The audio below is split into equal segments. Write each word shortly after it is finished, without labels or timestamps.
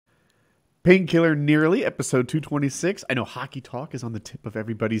Painkiller Nearly, episode 226. I know hockey talk is on the tip of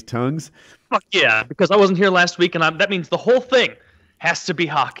everybody's tongues. Fuck yeah, because I wasn't here last week, and that means the whole thing has to be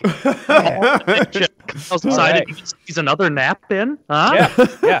hockey. I was excited. Right. He's another nap in, huh?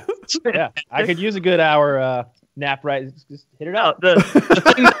 Yeah. I could use a good hour nap. Right, just hit it out. The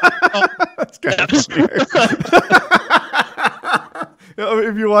thing That's kind of funny.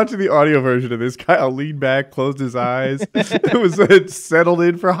 If you're watching the audio version of this, Kyle leaned back, closed his eyes. It was settled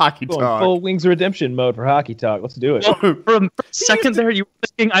in for hockey Going talk. full Wings of Redemption mode for hockey talk. Let's do it. well, for a second there, you were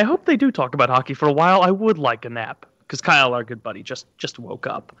thinking, I hope they do talk about hockey for a while. I would like a nap, because Kyle, our good buddy, just woke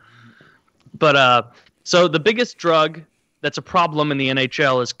up. But so the biggest drug that's a problem in the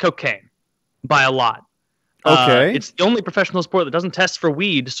NHL is cocaine, by a lot. Okay. It's the only professional sport that doesn't test for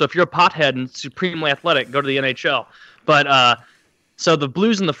weed. So if you're a pothead and supremely athletic, go to the NHL. But so the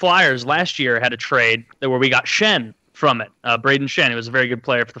Blues and the Flyers last year had a trade where we got Shen from it. Braden Shen, he was a very good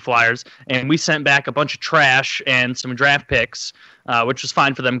player for the Flyers, and we sent back a bunch of trash and some draft picks, which was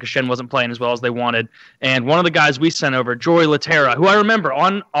fine for them because Shen wasn't playing as well as they wanted. And one of the guys we sent over, Joey Laterra, who I remember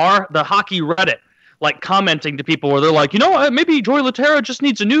on the hockey Reddit, like commenting to people where they're like, maybe Joey Laterra just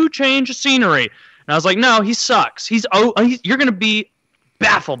needs a new change of scenery. And I was like, no, he sucks. You're going to be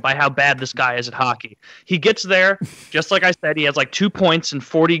baffled by how bad this guy is at hockey. He gets there, just like I said, he has like 2 points in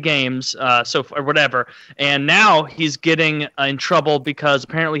 40 games, or whatever. And now he's getting in trouble because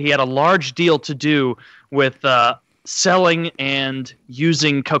apparently he had a large deal to do with selling and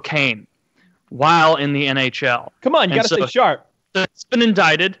using cocaine while in the NHL. Come on, you got to stay sharp. It's been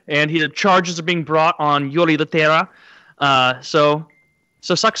indicted, and the charges are being brought on Yuri Laterra.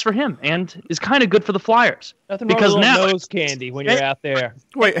 So sucks for him, and is kind of good for the Flyers. Nothing because wrong with a now little nose candy when you're out there.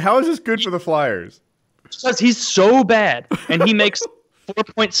 Wait, how is this good for the Flyers? Because he's so bad, and he makes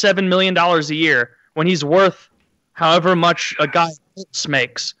 $4.7 million a year when he's worth however much a guy else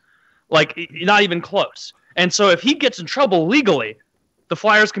makes. Like, not even close. And so if he gets in trouble legally, the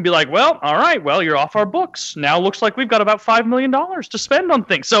Flyers can be like, well, all right, well, you're off our books. Now looks like we've got about $5 million to spend on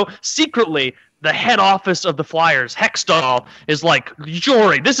things. So secretly, the head office of the Flyers, Hextall, is like,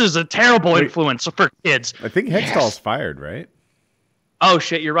 Jory, this is a terrible influence for kids. I think Hextall's fired, right? Oh,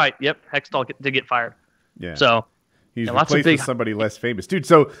 shit, you're right. Yep, Hextall did get fired. Yeah. So he's lots of replaced with somebody less famous. Dude,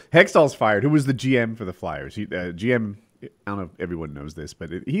 so Hextall's fired. Who was the GM for the Flyers? GM, I don't know if everyone knows this, but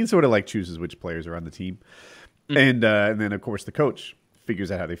he sort of like chooses which players are on the team. And then, of course, the coach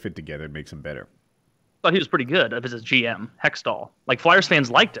figures out how they fit together and makes them better. Thought he was pretty good as a GM, Hextall. Like, Flyers fans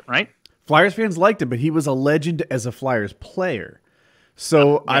liked him, right? Flyers fans liked him, but he was a legend as a Flyers player.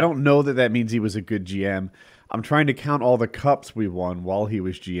 So I don't know that means he was a good GM. I'm trying to count all the cups we won while he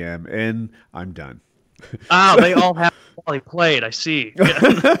was GM, and I'm done. They all have while he played, I see.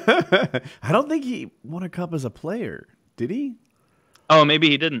 Yeah. I don't think he won a cup as a player. Did he? Oh, maybe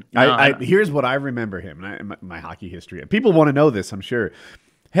he didn't. No, Here's what I remember him, and my hockey history. People want to know this, I'm sure.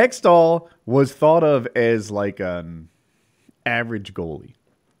 Hextall was thought of as like an average goalie.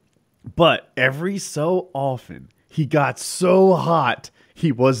 But every so often, he got so hot,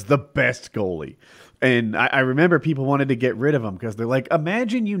 he was the best goalie. And I remember people wanted to get rid of him because they're like,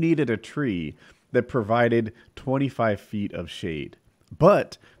 imagine you needed a tree that provided 25 feet of shade.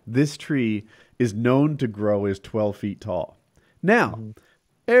 But this tree is known to grow as 12 feet tall. Now,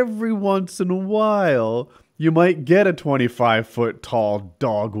 every once in a while, you might get a 25-foot tall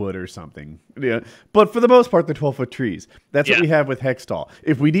dogwood or something. Yeah. But for the most part, they're 12-foot trees. That's what we have with Hextall.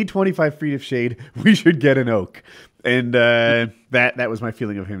 If we need 25 feet of shade, we should get an oak. And that was my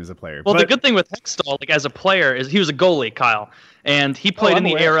feeling of him as a player. Well, the good thing with Hextall, like as a player, is he was a goalie, Kyle. And he played in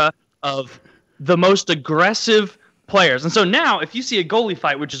the era of the most aggressive players. And so now, if you see a goalie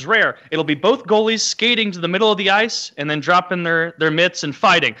fight, which is rare, it'll be both goalies skating to the middle of the ice and then dropping their mitts and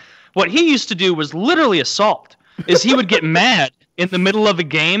fighting. What he used to do was literally assault. Is he would get mad in the middle of a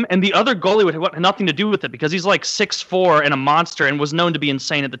game, and the other goalie would have nothing to do with it because he's like 6'4" and a monster and was known to be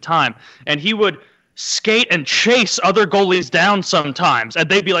insane at the time. And he would skate and chase other goalies down sometimes, and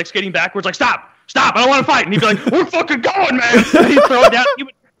they'd be like skating backwards, like stop, I don't want to fight. And he'd be like, we're fucking going, man. And he'd throw it down.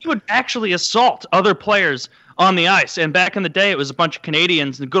 He would actually assault other players on the ice. And back in the day, it was a bunch of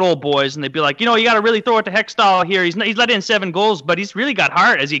Canadians and good old boys, and they'd be like, you got to really throw it to Hextall here. He's let in 7 goals, but he's really got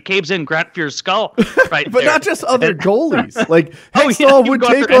heart as he caves in Grant Fuhr's skull right But there. not just other goalies. Like, Hextall would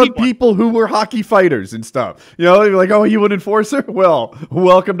take on people who were hockey fighters and stuff. They'd be like, oh, you an enforcer? Well,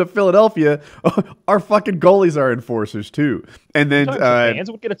 welcome to Philadelphia. Our fucking goalies are enforcers, too. And then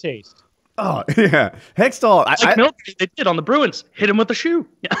fans would get a taste. Oh, yeah. Hextall. Like Milk, they did on the Bruins. Hit him with a shoe.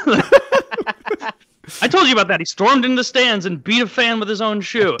 I told you about that. He stormed into the stands and beat a fan with his own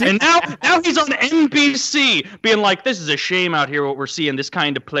shoe. And now he's on NBC being like, this is a shame out here what we're seeing, this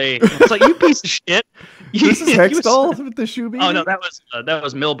kind of play. It's like, you piece of shit. This is Hextall with the shoe beating? Oh, no, that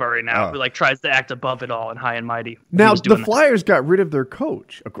was Milbury now, who like tries to act above it all and high and mighty. Now, the Flyers got rid of their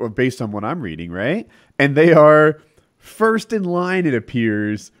coach, based on what I'm reading, right? And they are first in line, it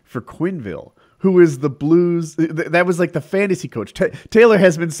appears, for Quenneville, who is the Blues. That was like the fantasy coach. Taylor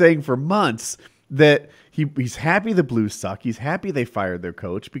has been saying for months that he's happy the Blues suck. He's happy they fired their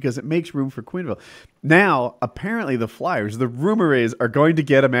coach because it makes room for Quenneville. Now, apparently the Flyers, the rumor is, are going to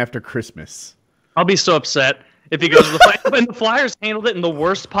get him after Christmas. I'll be so upset if he goes to the Flyers. And the Flyers handled it in the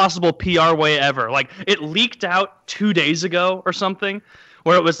worst possible PR way ever. Like, it leaked out 2 days ago or something,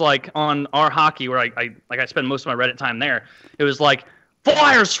 where it was like on Our Hockey, where I spend most of my Reddit time there. It was like,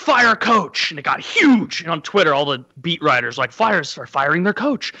 Flyers fire coach, and it got huge. And on Twitter, all the beat writers like, Flyers are firing their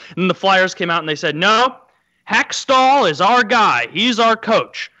coach. And the Flyers came out and they said, no, Hextall is our guy. He's our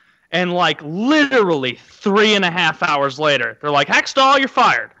coach. And like literally 3.5 hours later, they're like, Hextall, you're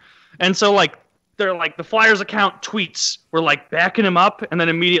fired. And so like they're like the Flyers account tweets were like backing him up and then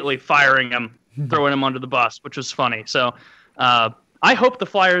immediately firing him, throwing him under the bus, which was funny. So I hope the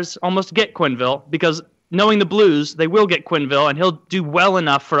Flyers almost get Quenneville because knowing the Blues, they will get Quenneville, and he'll do well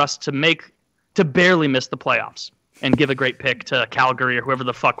enough for us to barely miss the playoffs and give a great pick to Calgary or whoever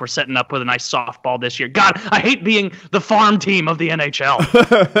the fuck we're setting up with a nice softball this year. God, I hate being the farm team of the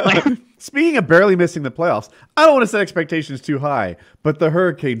NHL. Speaking of barely missing the playoffs, I don't want to set expectations too high, but the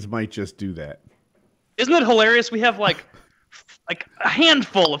Hurricanes might just do that. Isn't it hilarious? We have like a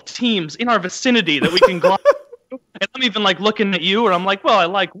handful of teams in our vicinity that we can go. And I'm even like looking at you, and I'm like, well, I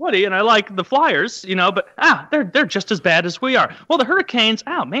like Woody, and I like the Flyers, but they're just as bad as we are. Well, the Hurricanes,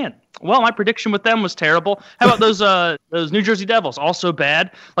 man. Well, my prediction with them was terrible. How about those New Jersey Devils? Also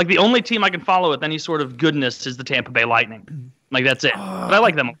bad. Like the only team I can follow with any sort of goodness is the Tampa Bay Lightning. Like that's it. But I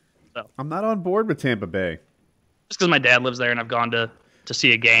like them. So. I'm not on board with Tampa Bay. Just because my dad lives there, and I've gone to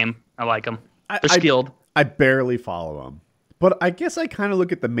see a game. I like them. They're skilled. I barely follow them, but I guess I kind of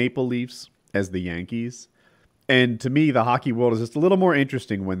look at the Maple Leafs as the Yankees. And to me, the hockey world is just a little more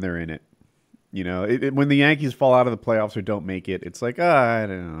interesting when they're in it. When the Yankees fall out of the playoffs or don't make it, it's like, I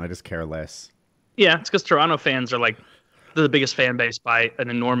don't know, I just care less. Yeah, it's because Toronto fans are like the biggest fan base by an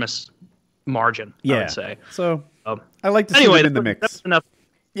enormous margin, I would say. So I like to see them in the mix. That's enough.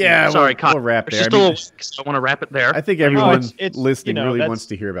 Yeah, sorry, we'll wrap there. Just I want to wrap it there. I think everyone listening really wants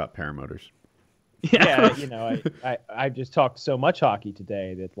to hear about paramotors. Yeah, I just talked so much hockey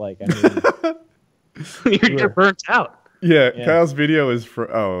today that You're burnt out. Yeah, Kyle's video is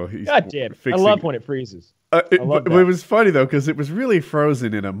God damn! I love when it freezes. It was funny though because it was really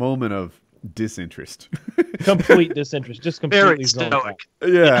frozen in a moment of disinterest. Complete disinterest, just completely stoic.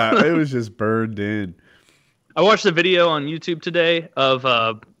 Yeah, it was just burned in. I watched a video on YouTube today of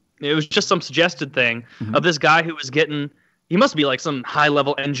it was just some suggested thing of this guy who was getting. He must be like some high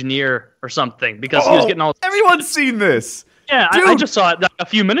level engineer or something because he was getting all. Everyone's seen this. Yeah, I just saw it a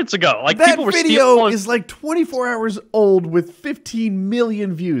few minutes ago. Like that people were video is like 24 hours old with 15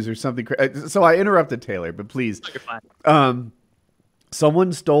 million views or something. So I interrupted Taylor, but please. You're fine.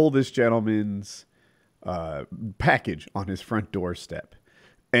 Someone stole this gentleman's package on his front doorstep,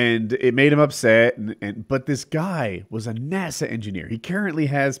 and it made him upset. But this guy was a NASA engineer. He currently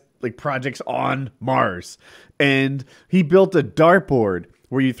has like projects on Mars, and he built a dartboard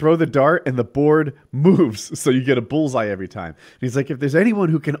where you throw the dart and the board moves so you get a bullseye every time. And he's like, if there's anyone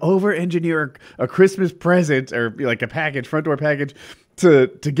who can over-engineer a Christmas present or like a package, front door package, to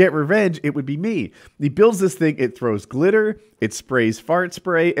get revenge, it would be me. He builds this thing, it throws glitter, it sprays fart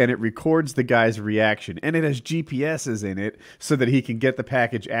spray, and it records the guy's reaction. And it has GPSs in it so that he can get the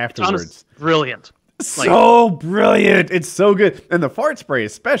package afterwards. It's brilliant. So brilliant. It's so good. And the fart spray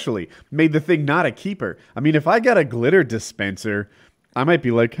especially made the thing not a keeper. I mean, if I got a glitter dispenser, I might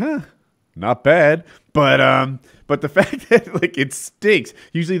be like, not bad. But the fact that like it stinks,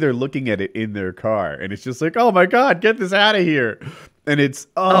 usually they're looking at it in their car and it's just like, oh my God, get this out of here. And it's,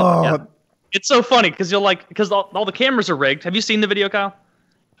 It's so funny because all the cameras are rigged. Have you seen the video, Kyle?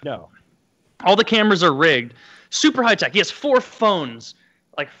 No. All the cameras are rigged. Super high tech. He has 4 phones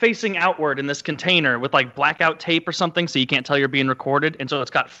like facing outward in this container with like blackout tape or something so you can't tell you're being recorded. And so it's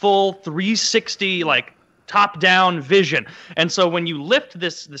got full 360 like top-down vision. And so when you lift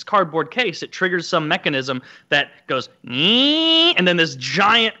this cardboard case, it triggers some mechanism that goes, and then this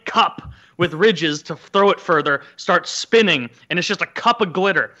giant cup with ridges to throw it further starts spinning, and it's just a cup of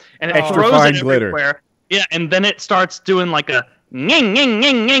glitter. And it throws it everywhere. Yeah, and then it starts doing like a nging, nging,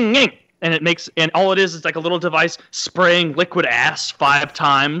 nging, nging, nging. and all it is like a little device spraying liquid ass 5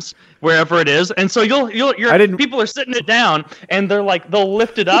 times wherever it is. And so people are sitting it down, and they're like, they'll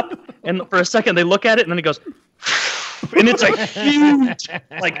lift it up, and for a second they look at it, and then it goes, and it's a huge,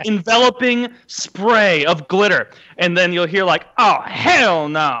 like, enveloping spray of glitter. And then you'll hear like, oh hell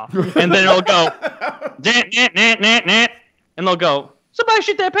no, and then it'll go, and they'll go, somebody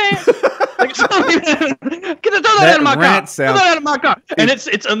shoot their pants. Like, throw that out of my car. Throw that out of my car. And it's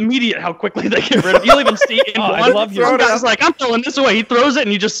immediate how quickly they get rid of it. You'll even see in one. I love your guy's like, I'm throwing this away. He throws it,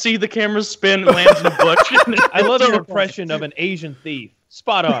 and you just see the camera spin and lands in a bush. I love your impression of an Asian thief.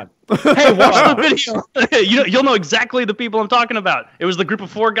 Spot on. Hey, watch the video. You'll know exactly the people I'm talking about. It was the group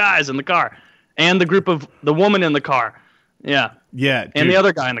of 4 guys in the car, and the group of the woman in the car. Yeah. Yeah. Dude, and the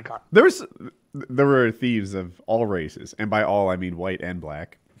other guy in the car. There were thieves of all races, and by all I mean white and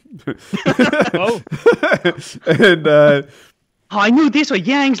black. Oh. And I knew this was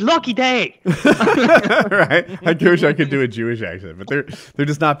Yang's lucky day. right? I wish I could do a Jewish accent, but they're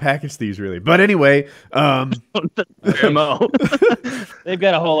just not package thieves really. But anyway, MO. They've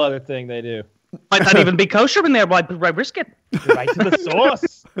got a whole other thing they do. Might not even be kosher in there. Why risk it? Right to the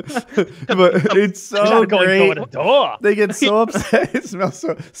source. But it's so great. Door to door. They get so upset. It smells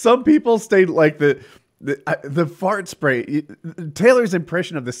so. Some people stay like the fart spray. Taylor's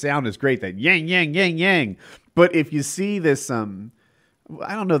impression of the sound is great. That yang yang yang yang. But if you see this, I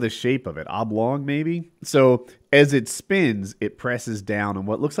don't know the shape of it, oblong maybe. So as it spins, it presses down on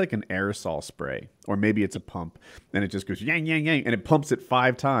what looks like an aerosol spray, or maybe it's a pump, and it just goes yang yang yang, and it pumps it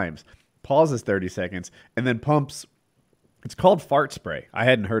 5 times, pauses 30 seconds, and then pumps. It's called fart spray. I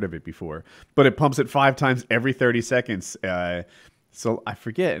hadn't heard of it before, but it pumps it 5 times every 30 seconds. So I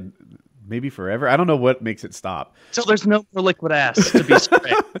forget. Maybe forever. I don't know what makes it stop. So there's no more liquid ass to be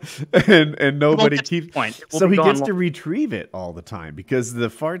sprayed. and nobody keeps. So he gets to retrieve it all the time because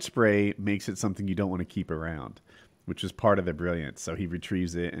the fart spray makes it something you don't want to keep around, which is part of the brilliance. So he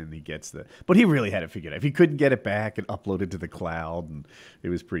retrieves it and he gets but he really had it figured out. If he couldn't get it back, it uploaded to the cloud, and it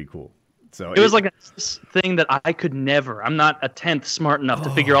was pretty cool. So it was like a thing that I could never. I'm not a 10th smart enough to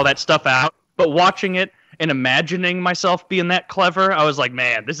figure all that stuff out. But watching it and imagining myself being that clever, I was like,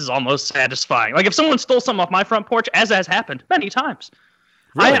 man, this is almost satisfying. Like if someone stole something off my front porch, as has happened many times.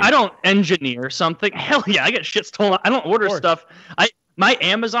 Really? I don't engineer something. Hell yeah, I get shit stolen. I don't order stuff. My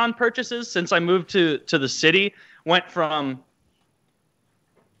Amazon purchases since I moved to the city went from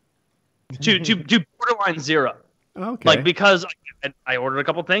to borderline 0. Okay. Like because I ordered a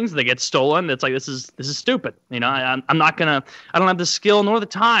couple things, they get stolen. It's like this is stupid. You know, I'm not gonna. I don't have the skill nor the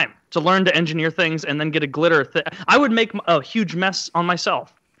time to learn to engineer things and then get a glitter. I would make a huge mess on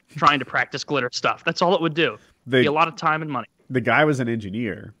myself trying to practice glitter stuff. That's all it would do. Be a lot of time and money. The guy was an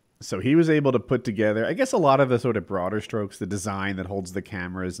engineer, so he was able to put together, I guess, a lot of the sort of broader strokes, the design that holds the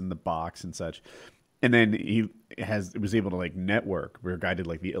cameras and the box and such. And then he was able to like network where a guy did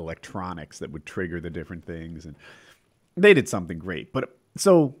like the electronics that would trigger the different things, and they did something great. But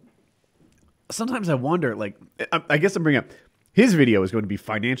so sometimes I wonder, like, I guess I'm bringing up his video is going to be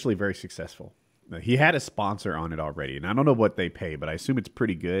financially very successful. He had a sponsor on it already, and I don't know what they pay, but I assume it's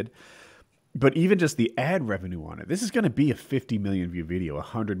pretty good. But even just the ad revenue on it, this is going to be a 50 million view video,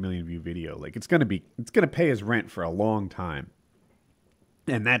 100 million view video. Like it's going to pay his rent for a long time,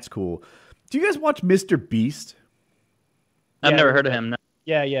 and that's cool. Do you guys watch Mr. Beast? I've never heard of him. No.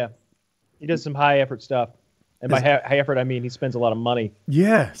 Yeah. He does some high effort stuff. And by high effort, I mean he spends a lot of money.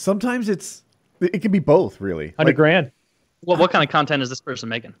 Yeah, sometimes it can be both, really. $100,000. Well, what kind of content is this person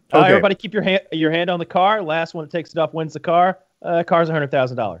making? Okay. Everybody keep your hand on the car. Last one that takes it off wins the car. Car's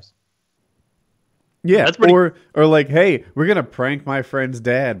 $100,000. Yeah, that's pretty... or like, hey, we're gonna prank my friend's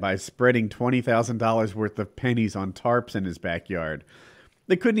dad by spreading $20,000 worth of pennies on tarps in his backyard.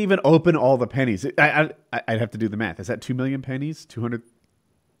 They couldn't even open all the pennies. I'd have to do the math. Is that 2 million pennies? 2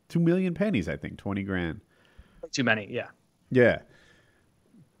 million pennies, I think. 20 grand. Too many, yeah. Yeah.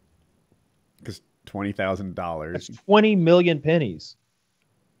 Because $20,000. That's 20 million pennies.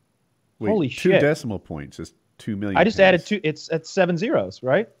 Wait, holy 2 shit! 2 decimal points is 2 million. I just pennies. added 2. It's 7 zeros,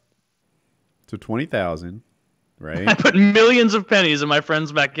 right? So 20,000, right? I put millions of pennies in my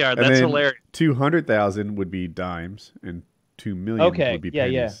friend's backyard. And that's then hilarious. 200,000 would be dimes, and 2 million would be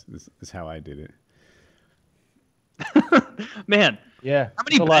pennies. Yeah. This is how I did it. Man, yeah. How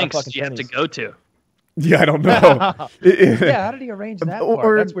many banks do you have to go to? Yeah, I don't know. Yeah, how did he arrange that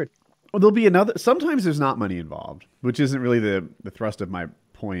part? That's weird. Well, there'll be another. Sometimes there's not money involved, which isn't really the thrust of my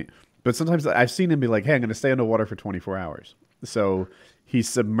point. But sometimes I've seen him be like, "Hey, I'm going to stay underwater for 24 hours." So he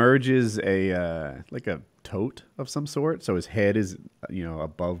submerges a tote of some sort, so his head is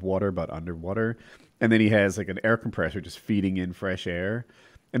above water but underwater, and then he has like an air compressor just feeding in fresh air,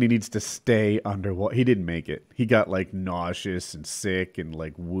 and he needs to stay underwater. He didn't make it. He got like nauseous and sick and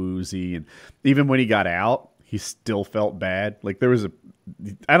like woozy, and even when he got out, he still felt bad. Like there was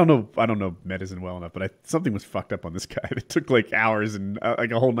I don't know medicine well enough, but something was fucked up on this guy. It took like hours and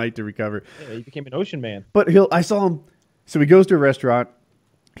like a whole night to recover. Yeah, he became an ocean man. But I saw him. So he goes to a restaurant.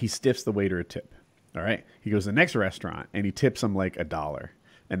 He stiffs the waiter a tip. All right. He goes to the next restaurant and he tips him like $1.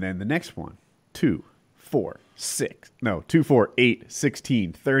 And then the next one, 2, 4, 6. No, 2, 4, 8,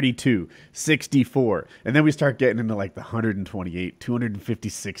 16, 32, 64. And then we start getting into like the $128,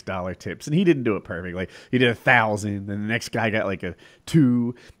 $256 tips. And he didn't do it perfect. Like he did 1,000. And the next guy got like a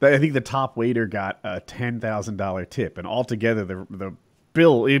 2. I think the top waiter got a $10,000 tip. And altogether the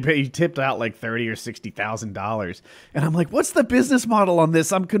bill, he tipped out like $30,000 or $60,000. And I'm like, what's the business model on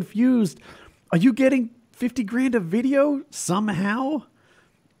this? I'm confused. Are you getting 50 grand a video somehow?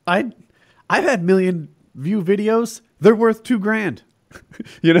 I've had million view videos. They're worth $2,000.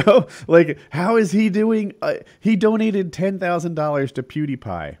 You know, like how is he doing? He donated $10,000 to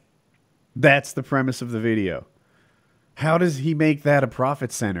PewDiePie. That's the premise of the video. How does he make that a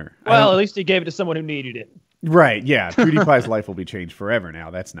profit center? Well, at least he gave it to someone who needed it. Right, yeah. PewDiePie's life will be changed forever now.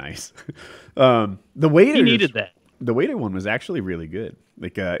 That's nice. The waiter, He needed that. The waiter one was actually really good.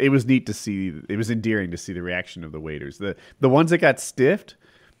 Like it was neat to see. It was endearing to see the reaction of the waiters. The ones that got stiffed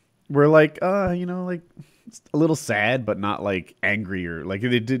were like, like a little sad, but not like angry or like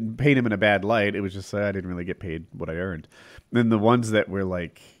it didn't paint him in a bad light. It was just I didn't really get paid what I earned. And then the ones that were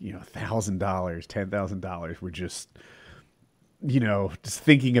like, $1,000, $10,000 were just, just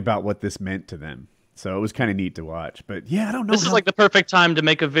thinking about what this meant to them. So it was kind of neat to watch. But yeah, I don't know. This is like the perfect time to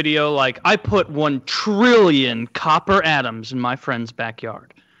make a video like, I put 1 trillion copper atoms in my friend's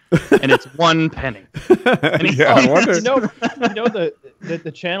backyard. And it's 1 penny. And I wonder.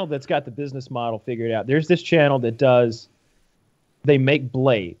 The channel that's got the business model figured out. There's this channel that they make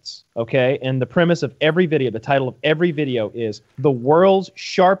blades, okay? And the premise of every video, the title of every video is the world's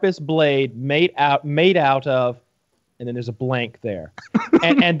sharpest blade made out of, and then there's a blank there.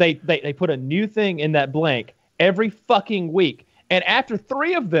 and they put a new thing in that blank every fucking week. And after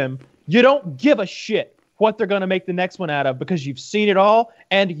 3 of them, you don't give a shit what they're going to make the next one out of because you've seen it all,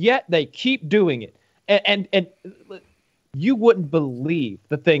 and yet they keep doing it. And you wouldn't believe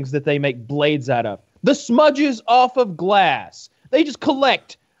the things that they make blades out of. The smudges off of glass. They just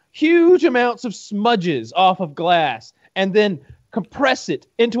collect huge amounts of smudges off of glass and then compress it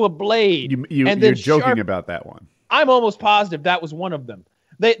into a blade. You're joking about that one. I'm almost positive that was one of them.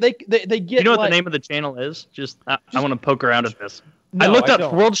 They get. You know what the name of the channel is? I want to poke around at this. No, I looked up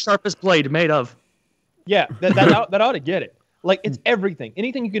don't. world's sharpest blade made of. Yeah, that ought to get it. Like it's everything,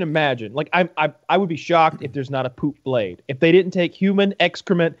 anything you can imagine. Like I would be shocked if there's not a poop blade. If they didn't take human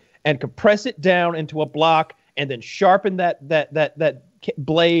excrement and compress it down into a block and then sharpen that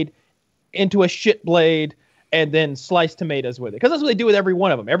blade into a shit blade and then slice tomatoes with it. Because that's what they do with every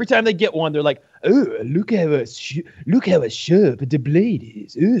one of them. Every time they get one, they're like, "Oh, look how sharp the blade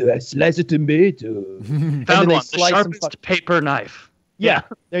is. Oh, I slice a tomato." Found one. The sharpest paper knife. Yeah,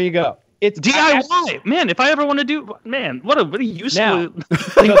 there you go. It's DIY. Man, if I ever want to do, what a useful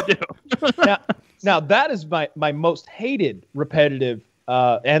thing to do. now that is my most hated, repetitive,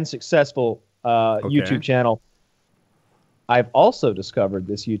 and successful YouTube channel. I've also discovered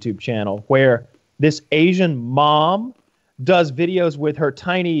this YouTube channel where this Asian mom does videos with her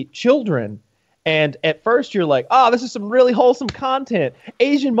tiny children. And at first you're like, oh, this is some really wholesome content.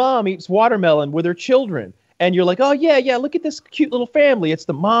 Asian mom eats watermelon with her children. And you're like, oh, yeah, look at this cute little family. It's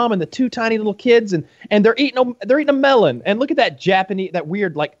the mom and the 2 tiny little kids, and they're eating a melon. And look at that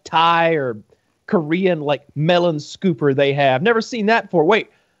weird like Thai or Korean like melon scooper they have. Never seen that before. Wait,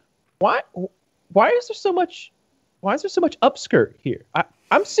 why is there so much upskirt here?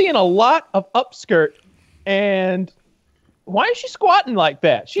 I'm seeing a lot of upskirt, and why is she squatting like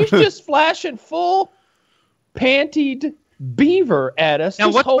that? She's just flashing full pantied beaver at us.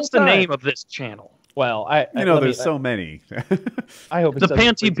 Now, what's the name of this channel? Well, there's so many. I hope it's the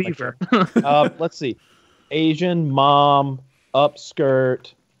Panty Beaver. Let's see. Asian mom,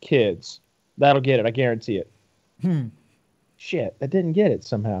 upskirt, kids. That'll get it. I guarantee it. Shit, that didn't get it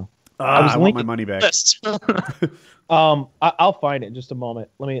somehow. I want my money back. I'll find it in just a moment.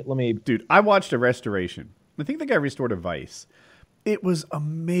 Let me. Dude, I watched a restoration. I think the guy restored a Vice. It was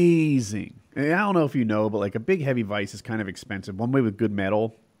amazing. And I don't know if you know, but like a big heavy Vice is kind of expensive. One way with good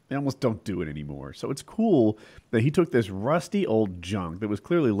metal. They almost don't do it anymore. So it's cool that he took this rusty old junk that was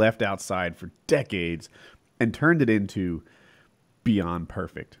clearly left outside for decades and turned it into beyond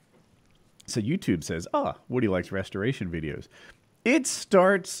perfect. So YouTube says, Woody likes restoration videos. it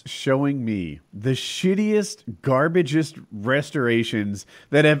starts showing me the shittiest, garbagest restorations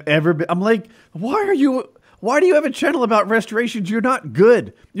that have ever been. I'm like, why do you have a channel about restorations? You're not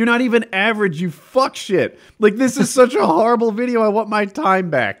good. You're not even average. You fuck shit. Like, this is such a horrible video. I want my time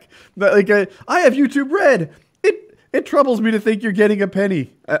back. Like, I have YouTube Red. It troubles me to think you're getting a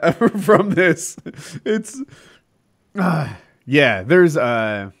penny from this. It's, yeah, there's,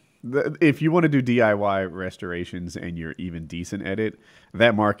 if you want to do DIY restorations and you're even decent at it,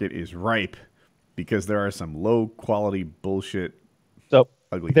 that market is ripe because there are some low quality bullshit. So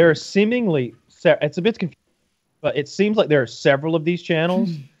ugly there are things. seemingly, it's a bit confusing, but it seems like there are several of these channels,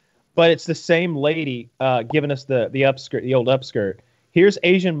 but it's the same lady giving us the upskirt, the old upskirt. Here's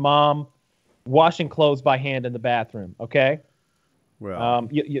Asian mom washing clothes by hand in the bathroom. Okay. Well, I'm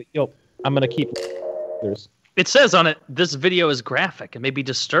gonna keep. There's. It says on it, this video is graphic and may be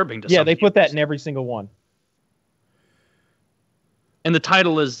disturbing to some Yeah, they put that viewers. in every single one. And the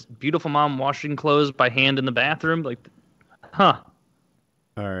title is "Beautiful Mom Washing Clothes by Hand in the Bathroom." Like, huh?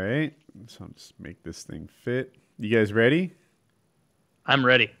 all right. So I'll just make this thing fit. You guys ready? I'm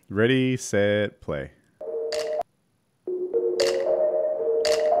ready. Ready, set, play.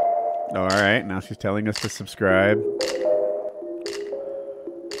 All right. Now she's telling us to subscribe.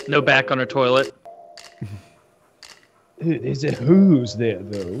 No back on her toilet. Is it who's there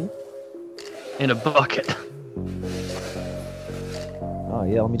though? In a bucket. Oh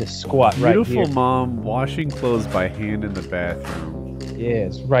yeah, let me just squat right Beautiful here. mom washing clothes by hand in the bathroom. Yeah,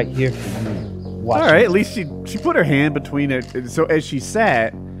 it's right here for you. Watch All right, it. at least she put her hand between it. So as she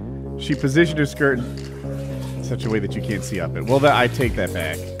sat, she positioned her skirt in such a way that you can't see up it. Well, I take that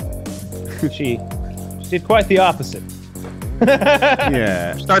back. She did quite the opposite.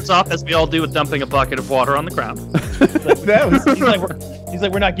 Yeah, Starts off as we all do with dumping a bucket of water on the ground. that was. He's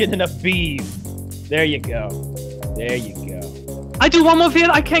like, we're not getting enough bees. There you go. There you go. I do one more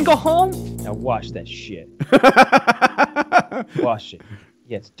vid. I can't go home. Now wash that shit. Wash it.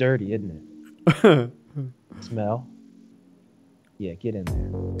 Yeah, it's dirty, isn't it? Smell. Yeah, get in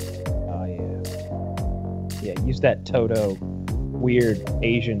there. Oh yeah. Yeah, use that Toto weird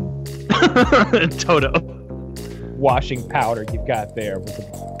Asian Toto. washing powder you've got there.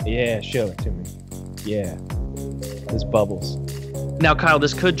 Yeah, show it to me. Yeah. This bubbles. Now, Kyle,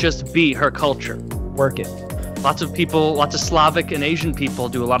 this could just be her culture. Work it. Lots of people, lots of Slavic and Asian people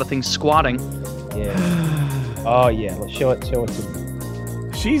do a lot of things squatting. Yeah. Oh yeah. Let's show it to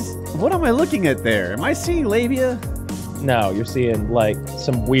me. She's. What am I looking at there? Am I seeing labia? No, you're seeing like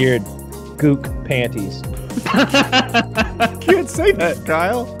some weird gook panties. Can't say that,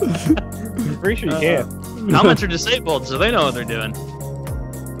 Kyle. I'm pretty sure you can. Comments are disabled, so they know what they're doing.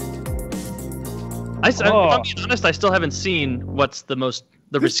 If I'm being honest, I still haven't seen what's the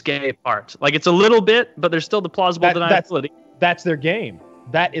risque part. Like, it's a little bit, but there's still the plausible deniability. That's their game.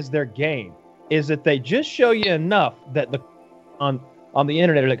 That is their game. Is that they just show you enough that on the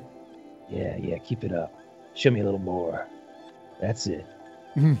internet are like, yeah, keep it up. Show me a little more. That's it.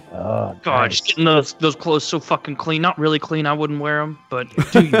 Oh, God, nice. just getting those clothes so fucking clean. Not really clean. I wouldn't wear them, but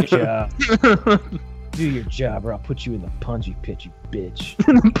Do your job. Do your job, or I'll put you in the punji pit, you bitch.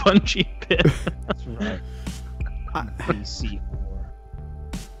 punchy pit. That's right. BC4.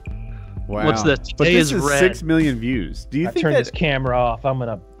 Wow. What's this? But Today this is is red. 6 million views. Do you I think turn that this camera off. I'm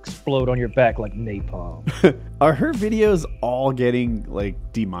gonna explode on your back like napalm. are her videos all getting like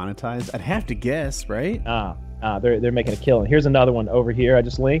demonetized? I'd have to guess, right? They're making a killing. Here's another one over here. I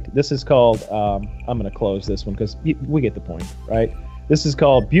just linked. This is called. I'm gonna close this one because we get the point, right? This is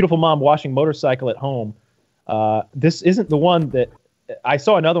called "Beautiful Mom Washing Motorcycle at Home." This isn't the one that I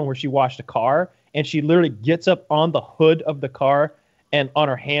saw. Another one where she washed a car and she literally gets up on the hood of the car and on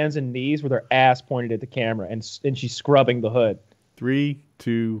her hands and knees with her ass pointed at the camera and she's scrubbing the hood. 3,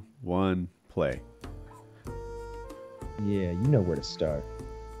 2, 1, play. Yeah, you know where to start.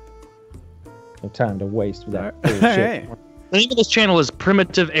 No time to waste with that All bullshit. right. The name of this channel is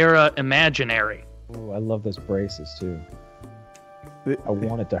Primitive Era Imaginary. Oh, I love those braces too. I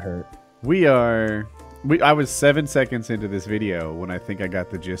want it to hurt. I was 7 seconds into this video when I think I got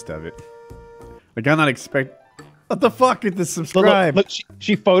the gist of it. Like, I'm not expect. What the fuck is the subscribe? Look,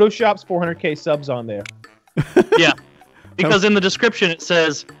 she photoshops 400k subs on there. Yeah, because in the description it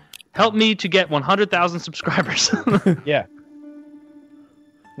says, "Help me to get 100,000 subscribers." Yeah.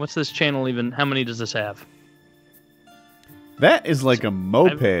 What's this channel even? How many does this have? That is like a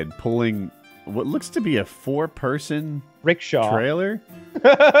moped pulling what looks to be a 4-person Rickshaw. trailer.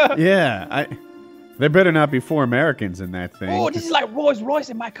 Yeah, there better not be 4 Americans in that thing. Oh, this is like Rolls Royce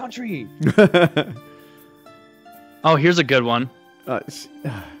in my country. Oh, here's a good one. Oh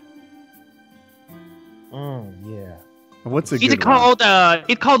yeah. What's a It's good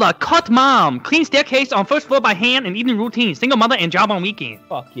one? called a cut mom. Clean staircase on first floor by hand and eating routine. Single mother and job on weekend.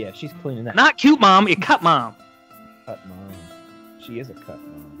 Fuck yeah, she's cleaning that. Not cute mom, it cut mom. Cut mom. She is a cut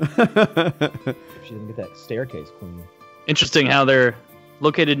mom. If she doesn't get that staircase clean. Interesting how they're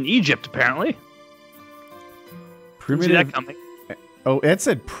located in Egypt, apparently. Didn't see that coming. Oh, it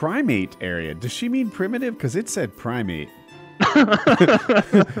said primate area. Does she mean primitive? Because it said primate. All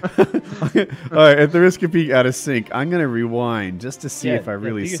right, at the risk of being out of sync, I'm gonna rewind just to see if I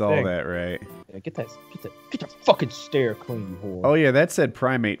really saw that right. Yeah, get that fucking stair clean, you whore. Oh yeah, that said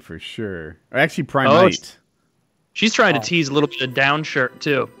primate for sure. Or actually, primate. She's trying to tease a little bit of down shirt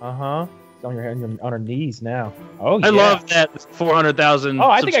too. On her knees now. Oh yeah. I love that 400,000.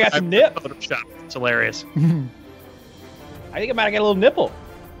 Oh, I think I got some nip. Photoshop. It's hilarious. I think I might get a little nipple.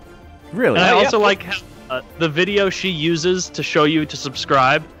 Really? And I also like how the video she uses to show you to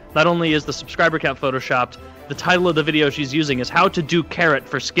subscribe. Not only is the subscriber count photoshopped, the title of the video she's using is "How to Do Carrot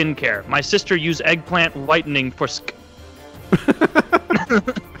for Skincare." My sister used eggplant whitening for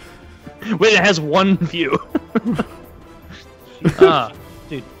Wait, it has one view.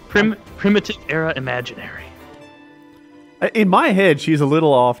 Dude, primitive era imaginary. In my head, she's a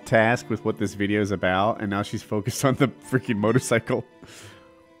little off task with what this video is about, and now she's focused on the freaking motorcycle.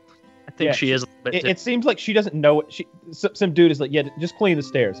 I think she is a little bit. It seems like she doesn't know it. Some dude is like, yeah, just clean the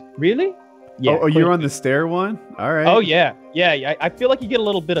stairs. Really? Yeah. Oh, you're on the stair one? All right. Oh yeah. I feel like you get a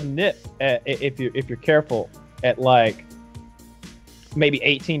little bit of nip if you're careful at like maybe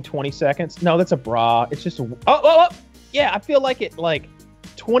 18, 20 seconds. No, that's a bra. It's just a. Oh. Yeah, I feel like it like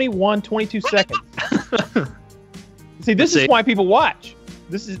 21, 22 seconds. See, this is why people watch.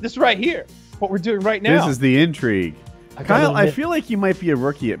 This is right here. What we're doing right now. This is the intrigue. Kyle, I feel like you might be a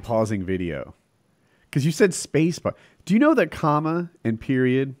rookie at pausing video. Because you said space bar. Do you know that comma and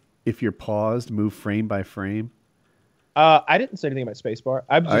period, if you're paused, move frame by frame? I didn't say anything about spacebar.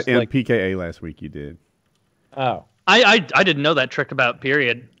 I'm just in like PKA last week you did. Oh. I didn't know that trick about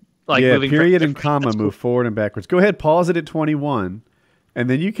period. Like yeah, moving period and comma move forward and backwards. Go ahead, pause it at 21, and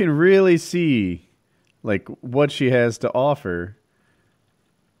then you can really see like what she has to offer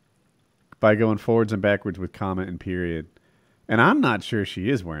by going forwards and backwards with comma and period. And I'm not sure she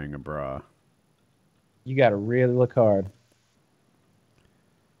is wearing a bra. You got to really look hard.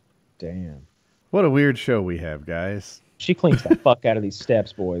 Damn. What a weird show we have, guys. She cleans the fuck out of these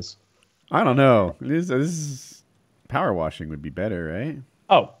steps, boys. I don't know. This is power washing would be better, right?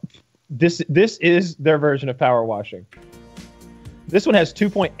 Oh, this is their version of power washing. This one has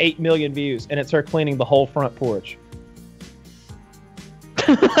 2.8 million views, and it's her cleaning the whole front porch.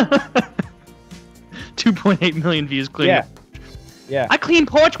 2.8 million views cleaning. Yeah. I clean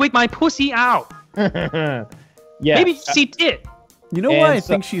porch with my pussy out. Yeah. Maybe she did. You know why I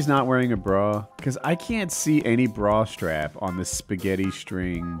think she's not wearing a bra? Because I can't see any bra strap on this spaghetti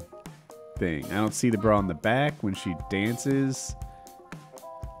string thing. I don't see the bra on the back when she dances.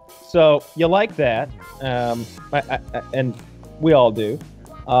 So you like that, and we all do.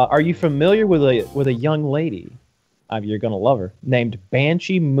 Are you familiar with a young lady? You're gonna love her. Named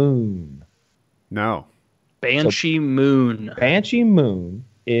Banshee Moon. No. Banshee Moon. Banshee Moon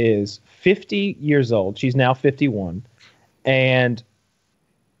is 50 years old. She's now 51. And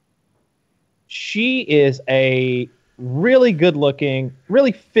she is a really good-looking,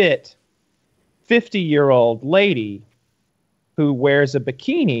 really fit 50-year-old lady who wears a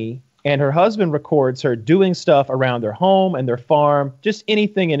bikini, and her husband records her doing stuff around their home and their farm, just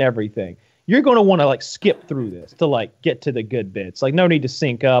anything and everything. You're going to want to like skip through this to like get to the good bits. Like no need to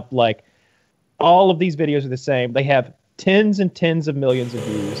sync up. Like all of these videos are the same. They have tens and tens of millions of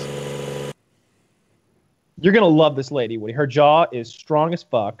views. You're going to love this lady, Woody. Her jaw is strong as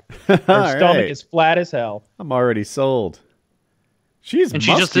fuck. Her stomach is flat as hell. I'm already sold. She's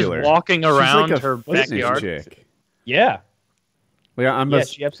muscular. She just is walking around like her backyard. Chick. Yeah. Yeah,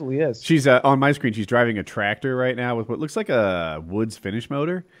 she absolutely is. She's on my screen. She's driving a tractor right now with what looks like a Woods finish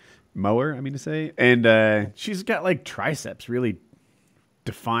mower. I mean to say, and she's got like triceps, really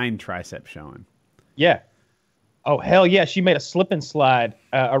defined triceps showing. Yeah. Oh hell yeah! She made a slip and slide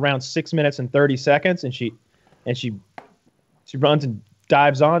around 6 minutes and 30 seconds, and she runs and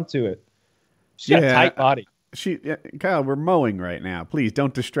dives onto it. She's got a tight body. Kyle, we're mowing right now. Please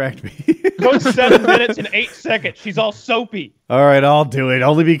don't distract me. Goes 7 minutes and 8 seconds. She's all soapy. All right, I'll do it.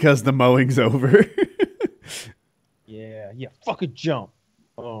 Only because the mowing's over. Yeah. Fucking jump.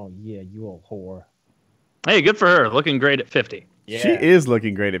 Oh yeah, you old whore. Hey, good for her. Looking great at 50. Yeah. She is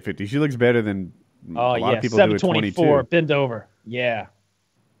looking great at 50. She looks better than a lot of people do at 22. Bend over. Yeah.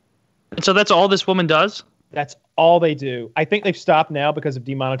 And so that's all this woman does? That's all they do. I think they've stopped now because of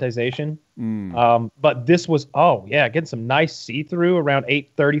demonetization. But this was, getting some nice see-through around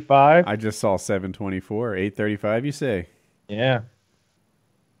 8:35. I just saw 724, 8:35. You say? Yeah.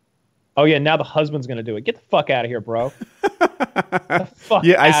 Oh yeah, now the husband's gonna do it. Get the fuck out of here, bro.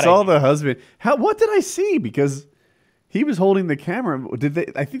 Yeah, I saw the husband. What did I see? Because he was holding the camera.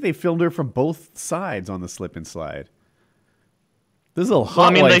 I think they filmed her from both sides on the slip and slide. There's a little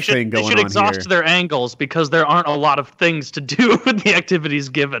hot wife thing going on here. They should exhaust their angles because there aren't a lot of things to do with the activities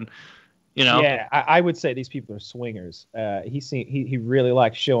given. You know? Yeah, I would say these people are swingers. He really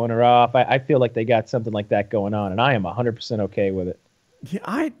likes showing her off. I feel like they got something like that going on, and I am 100% okay with it.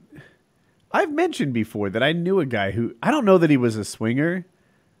 Yeah, I've mentioned before that I knew a guy who, I don't know that he was a swinger,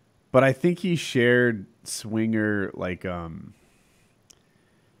 but I think he shared swinger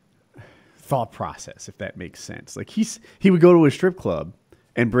thought process, if that makes sense. Like he would go to a strip club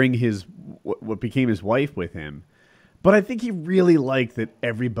and bring his what became his wife with him, but I think he really liked that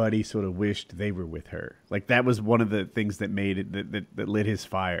everybody sort of wished they were with her. Like that was one of the things that made it that lit his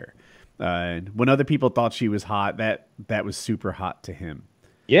fire. When other people thought she was hot, that was super hot to him.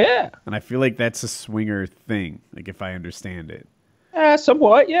 Yeah, and I feel like that's a swinger thing. Like if I understand it,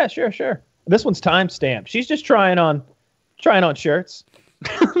 somewhat. Yeah, sure. This one's time stamped. She's just trying on shirts.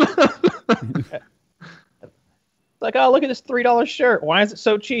 Like, oh, look at this $3 shirt. Why is it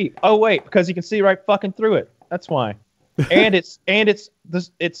so cheap? Oh, wait, because you can see right fucking through it. That's why. And it's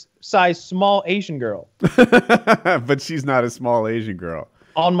size small Asian girl. But she's not a small Asian girl.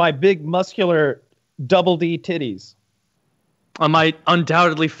 On my big muscular double D titties. On my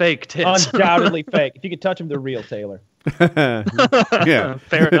undoubtedly fake tits. Undoubtedly fake. If you could touch them, they're real, Taylor. Yeah,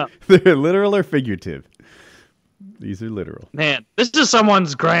 fair enough. They're literal or figurative? These are literal. Man, this is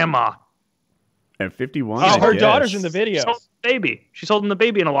someone's grandma. At 51? Oh, her daughter's in the video. She's holding the baby. She's holding the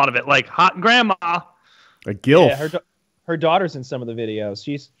baby in a lot of it. Like, hot grandma. A gilf. Yeah, her daughter's in some of the videos.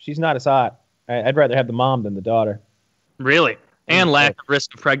 She's not as hot. I'd rather have the mom than the daughter. Really? And lack of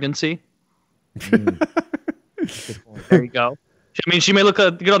risk of pregnancy. There you go. I mean, she may look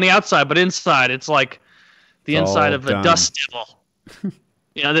good on the outside, but inside, it's like the inside of a dust devil.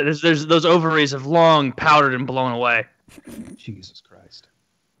 You know, there's those ovaries have long powdered and blown away. Jesus Christ.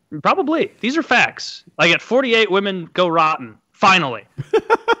 Probably. These are facts. Like at 48, women go rotten. Finally.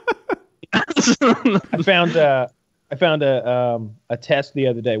 I found a test the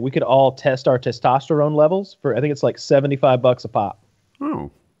other day. We could all test our testosterone levels for, I think it's like $75 a pop. Oh.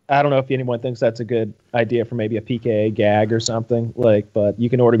 I don't know if anyone thinks that's a good idea for maybe a PKA gag or something. But you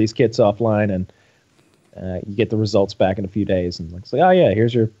can order these kits offline and you get the results back in a few days. And it's like, oh yeah,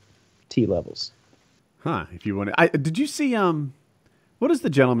 here's your T levels. Huh? If you want to, did you see what is the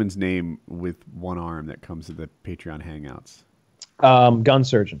gentleman's name with one arm that comes to the Patreon hangouts? Gun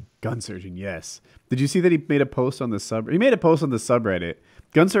Surgeon. Gun Surgeon, yes. Did you see that he made a post on the He made a post on the subreddit.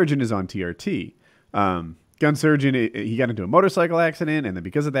 Gun Surgeon is on TRT. Gun Surgeon, he got into a motorcycle accident, and then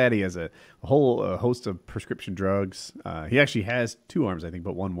because of that, he has a whole host of prescription drugs. He actually has two arms, I think,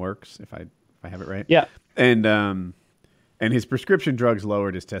 but one works, if I have it right. Yeah. And his prescription drugs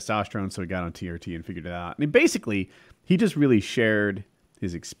lowered his testosterone, so he got on TRT and figured it out. And basically, he just really shared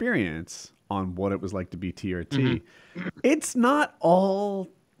his experience on what it was like to be TRT. Mm-hmm. It's not all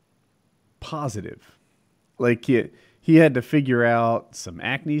positive. Like he had to figure out some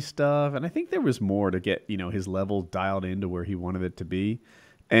acne stuff, and I think there was more to get, his level dialed into where he wanted it to be.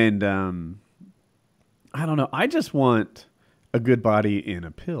 And I don't know. I just want a good body in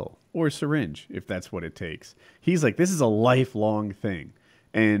a pill or a syringe, if that's what it takes. He's like, this is a lifelong thing.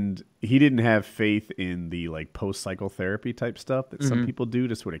 And he didn't have faith in the post-cycle therapy type stuff that some people do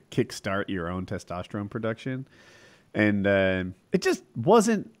to sort of kickstart your own testosterone production. And it just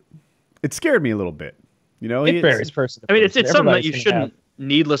wasn't. It scared me a little bit. It varies person to person. I mean, it's something that you shouldn't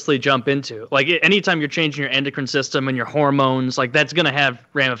needlessly jump into. Like anytime you're changing your endocrine system and your hormones, that's going to have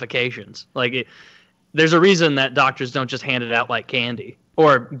ramifications. There's a reason that doctors don't just hand it out like candy,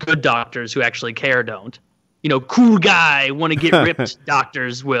 or good doctors who actually care don't. Cool guy, want to get ripped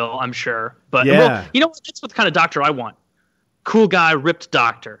doctors will, I'm sure. But yeah. That's what the kind of doctor I want. Cool guy, ripped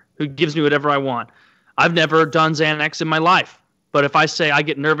doctor who gives me whatever I want. I've never done Xanax in my life. But if I say I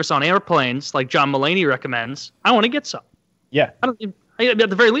get nervous on airplanes, like John Mulaney recommends, I want to get some. Yeah. At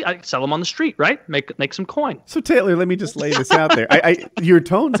the very least, I sell them on the street, right? Make some coin. So Taylor, let me just lay this out there. Your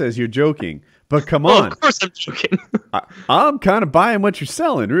tone says you're joking, but come on. Of course I'm joking. I'm kind of buying what you're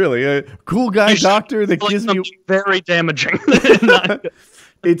selling, really. A cool guy doctor that gives me very damaging.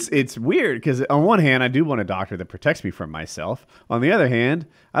 It's weird because on one hand, I do want a doctor that protects me from myself. On the other hand,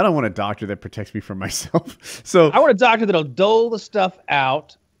 I don't want a doctor that protects me from myself. So I want a doctor that'll dole the stuff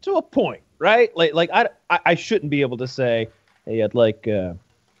out to a point. right? I shouldn't be able to say, hey, I'd like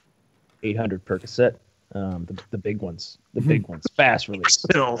 800 Percocet, the big ones, fast release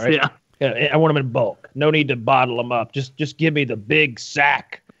Pills, right? yeah. Yeah, I want them in bulk. No need to bottle them up. Just give me the big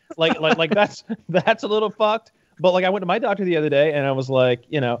sack. Like that's a little fucked. But like I went to my doctor the other day and I was like,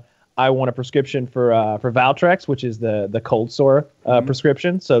 I want a prescription for Valtrex, which is the cold sore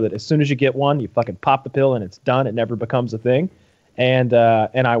prescription, so that as soon as you get one, you fucking pop the pill and it's done. It never becomes a thing. And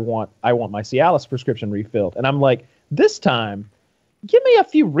I want my Cialis prescription refilled. And I'm like, this time, give me a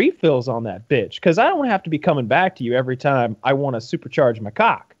few refills on that bitch, because I don't have to be coming back to you every time I want to supercharge my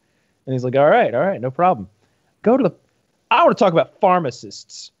cock. And he's like, all right, no problem. I want to talk about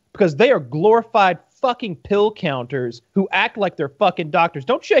pharmacists, because they are glorified fucking pill counters who act like they're fucking doctors.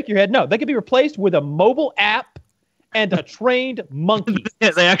 Don't shake your head. No, they can be replaced with a mobile app and a trained monkey.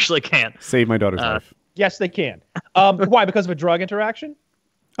 Yeah, they actually can. Save my daughter's life. Yes, they can. Why? Because of a drug interaction?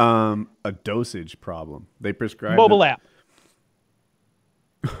 A dosage problem. They prescribed Mobile app.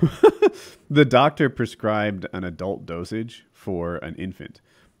 The doctor prescribed an adult dosage for an infant.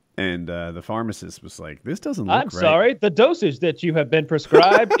 And the pharmacist was like, this doesn't look right. I'm sorry. The dosage that you have been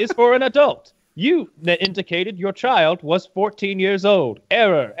prescribed is for an adult. You indicated your child was 14 years old.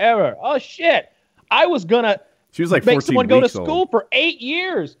 Error. Oh, shit. I was going to she was like make 14 someone go to weeks school old for 8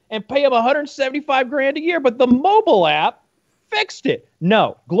 years and pay him $175,000 a year, but the mobile app fixed it.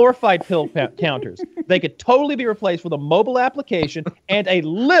 No, glorified pill counters. They could totally be replaced with a mobile application and a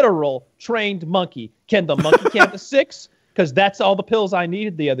literal trained monkey. Can the monkey count to 6? Because that's all the pills I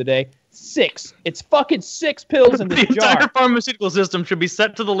needed the other day. 6. It's fucking 6 pills in this The jar. entire pharmaceutical system should be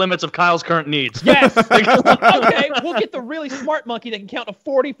set to the limits of Kyle's current needs. Yes. Okay, we'll get the really smart monkey that can count to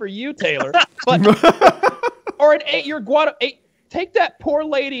 40 for you, Taylor. But or an 8-year take that poor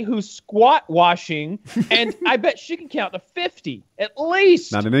lady who's squat washing, and I bet she can count to 50 at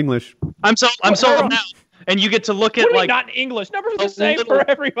least. Not in English. I'm sold now. And you get to look at What do you mean like not in English? Numbers are the same for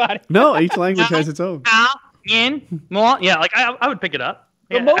everybody. No, each language has its own. more. Yeah, like I would pick it up.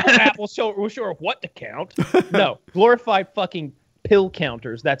 The Yeah. mobile app will show her what to count. No, glorified fucking pill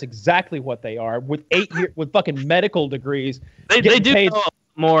counters. That's exactly what they are. With with fucking medical degrees. They do paid. know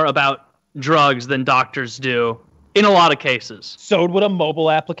more about drugs than doctors do in a lot of cases. So would a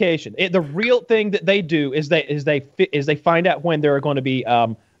mobile application. The real thing that they do is they find out when there are going to be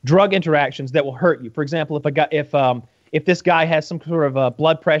drug interactions that will hurt you. For example, if this guy has some sort of a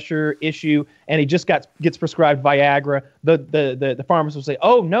blood pressure issue and he just gets prescribed Viagra, the pharmacist will say,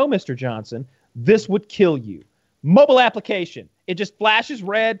 "Oh no, Mr. Johnson, this would kill you." Mobile application. It just flashes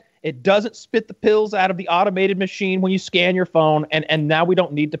red. It doesn't spit the pills out of the automated machine when you scan your phone, and now we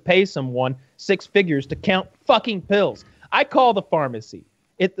don't need to pay someone 6 figures to count fucking pills. I call the pharmacy.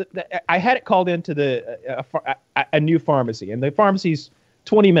 I had it called into a new pharmacy, and the pharmacy's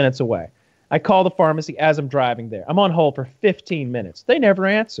 20 minutes away. I call the pharmacy as I'm driving there. I'm on hold for 15 minutes. They never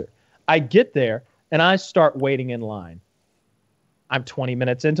answer. I get there, and I start waiting in line. I'm 20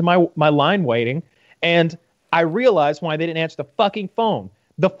 minutes into my line waiting, and I realize why they didn't answer the fucking phone.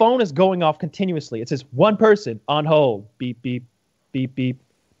 The phone is going off continuously. It says 1 person on hold, beep, beep, beep, beep.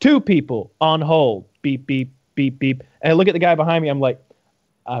 2 people on hold, beep, beep, beep, beep. And I look at the guy behind me. I'm like,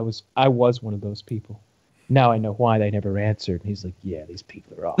 I was one of those people. Now I know why they never answered. And he's like, yeah, these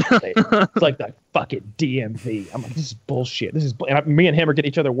people are off. It's like the fucking DMV. I'm like, this is bullshit. Me and him are getting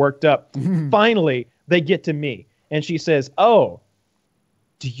each other worked up. Finally, they get to me. And she says, oh,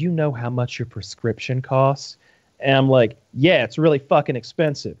 do you know how much your prescription costs? And I'm like, yeah, it's really fucking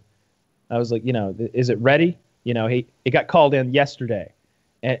expensive. I was like, is it ready? It got called in yesterday.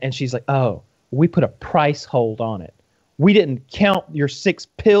 And she's like, oh, we put a price hold on it. We didn't count your 6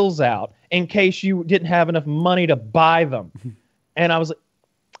 pills out in case you didn't have enough money to buy them. And I was like,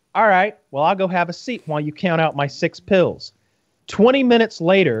 all right, well, I'll go have a seat while you count out my 6 pills. 20 minutes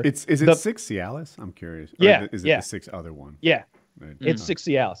later. Is it 6 Cialis? I'm curious. Or Yeah. Is it the 6 other one? Yeah. Right. It's 6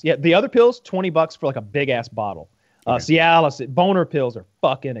 Cialis. Yeah, the other pills, $20 for like a big ass bottle. Okay. Cialis, boner pills are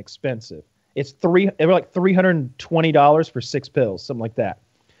fucking expensive. They were like $320 for 6 pills, something like that.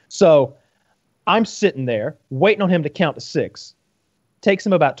 So I'm sitting there waiting on him to count to 6. Takes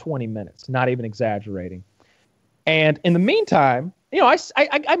him about 20 minutes, not even exaggerating. And in the meantime,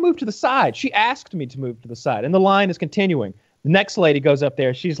 I moved to the side. She asked me to move to the side, and the line is continuing. The next lady goes up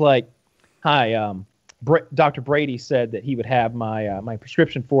there. She's like, hi, Dr. Brady said that he would have my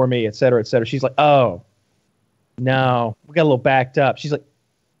prescription for me, et cetera, et cetera. She's like, oh, no, we got a little backed up. She's like,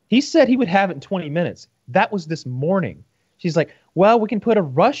 he said he would have it in 20 minutes. That was this morning. She's like, well, we can put a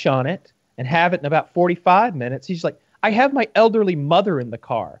rush on it and have it in about 45 minutes. He's like, I have my elderly mother in the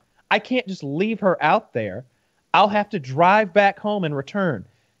car. I can't just leave her out there. I'll have to drive back home and return.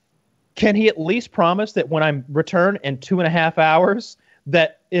 can he at least promise that when I return in 2.5 hours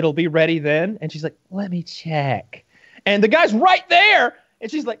that it'll be ready then? And she's like, let me check. And the guy's right there.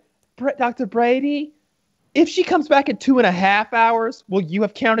 And she's like, Dr. Brady, if she comes back in 2.5 hours, will you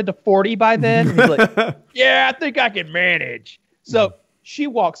have counted to 40 by then? And he's like, yeah, I think I can manage. So she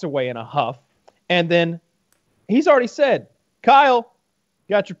walks away in a huff. And then he's already said, Kyle,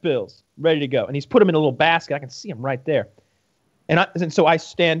 got your pills, ready to go. And he's put them in a little basket. I can see him right there. And so I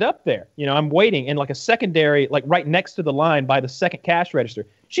stand up there. You know, I'm waiting in like a secondary, like right next to the line by the second cash register.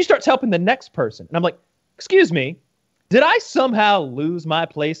 She starts helping the next person. And I'm like, excuse me, did I somehow lose my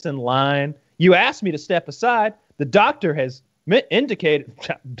place in line? You asked me to step aside. The doctor has indicated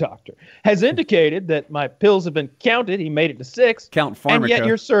that my pills have been counted. He made it to 6. Count Pharmaca. And yet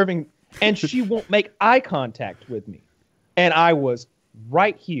you're serving, and she won't make eye contact with me. And I was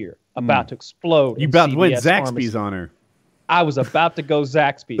right here about to explode. You about went CVS Zaxby's pharmacy. on her. I was about to go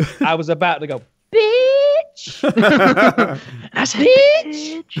Zaxby's. I was about to go, bitch. I said,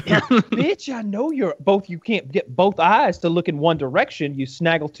 Bitch. Bitch, I know you're both. You can't get both eyes to look in one direction, you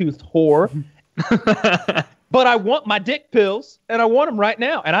snaggletooth whore. But I want my dick pills, and I want them right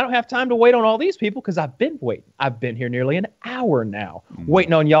now. And I don't have time to wait on all these people because I've been waiting. I've been here nearly an hour now,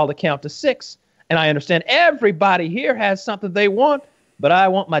 waiting on y'all to count to 6. And I understand everybody here has something they want, but I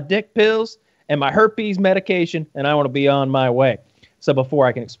want my dick pills and my herpes medication, and I want to be on my way. So before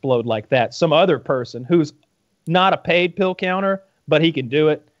I can explode like that, some other person who's not a paid pill counter, but he can do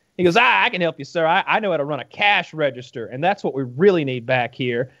it. He goes, I can help you, sir. I know how to run a cash register, and that's what we really need back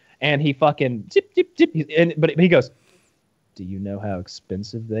here. And he fucking zip, zip, zip. But he goes, do you know how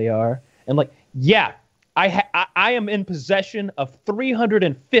expensive they are? And like, yeah, I am in possession of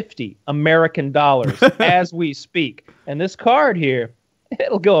 350 American dollars as we speak. And this card here,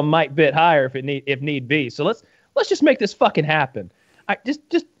 it'll go a mite bit higher if need be. So let's just make this fucking happen.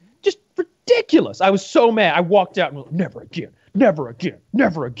 Just ridiculous. I was so mad. I walked out and was like, never again, never again,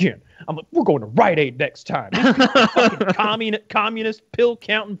 never again. I'm like, we're going to Rite Aid next time. These people are fucking communist pill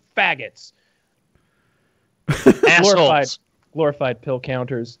counting faggots. assholes. Glorified pill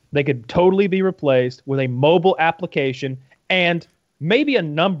counters. They could totally be replaced with a mobile application and maybe a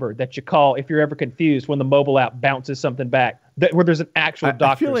number that you call if you're ever confused when the mobile app bounces something back, where there's an actual doctor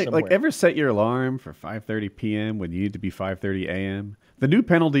I feel somewhere. like ever set your alarm for 5:30 p.m. when you need to be 5:30 a.m.? The new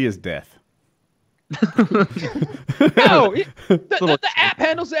penalty is death. No, the app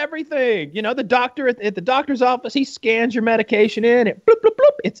handles everything. You know, the doctor at the doctor's office, he scans your medication in. It bloop, bloop,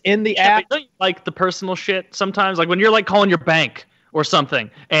 bloop. It's in the app. Don't you like the personal shit sometimes? Like when you're like calling your bank or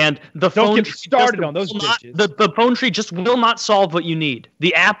something, and the phone get tree started just on those will not- bitches. The phone tree just will not solve what you need.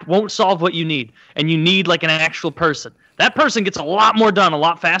 The app won't solve what you need, and you need like an actual person. That person gets a lot more done a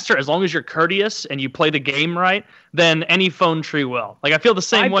lot faster as long as you're courteous and you play the game right than any phone tree will. Like I feel the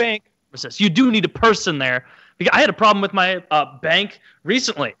same way. Bank. You do need a person there. Because I had a problem with my bank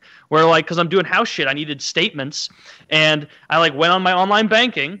recently where like, cause I'm doing house shit, I needed statements, and I like went on my online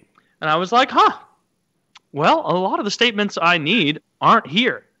banking and I was like, well, a lot of the statements I need aren't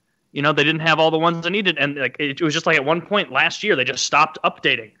here. You know, they didn't have all the ones I needed. And like, it was just like at one point last year, they just stopped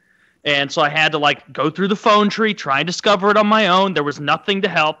updating. And so I had to like go through the phone tree, try and discover it on my own. There was nothing to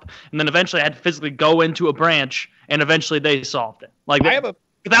help. And then eventually I had to physically go into a branch, and eventually they solved it. Like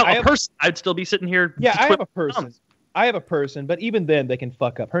without a person, I'd still be sitting here. Yeah, I have a person. I have a person, but even then they can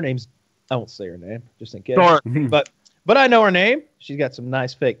fuck up. Her name's, I won't say her name just in case. Sure. But I know her name. She's got some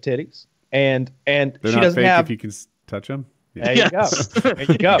nice fake titties, and They're she not doesn't fake have. if you can touch them. There you go. There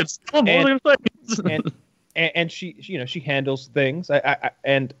you go. It's still more than things. And she, you know, she handles things. I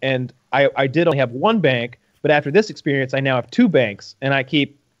did only have one bank, but after this experience, I now have 2 banks, and I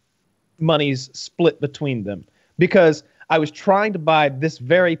keep monies split between them because I was trying to buy this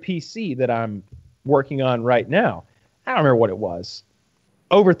very PC that I'm working on right now. I don't remember what it was.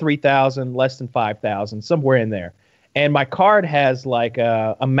 Over 3,000, less than 5,000, somewhere in there. And my card has like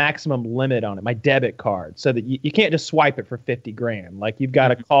a maximum limit on it, my debit card, so that you can't just swipe it for 50 grand. Like you've got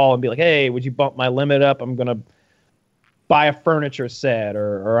to call and be like, hey, would you bump my limit up? I'm going to buy a furniture set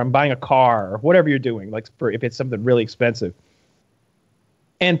or I'm buying a car or whatever you're doing, like if it's something really expensive.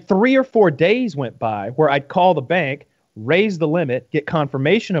 And 3 or 4 days went by where I'd call the bank, raise the limit, get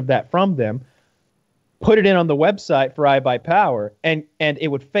confirmation of that from them, put it in on the website for iBuyPower, and it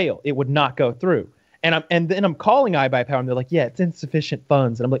would fail. It would not go through. And then I'm calling iBuyPower, and they're like, yeah, it's insufficient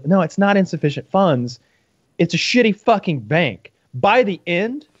funds. And I'm like, no, it's not insufficient funds. It's a shitty fucking bank. By the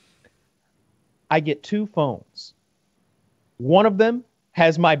end, I get 2 phones. One of them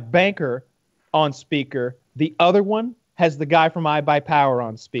has my banker on speaker. The other one has the guy from iBuyPower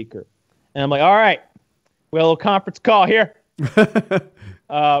on speaker. And I'm like, all right, we have a little conference call here.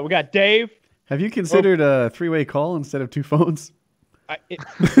 We got Dave. Have you considered a three-way call instead of two phones?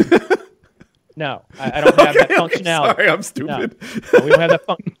 No, I don't have that functionality. Sorry, I'm stupid. No, we don't have that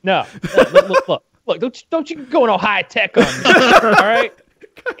function. No. Look, don't you go no high tech on me. All right?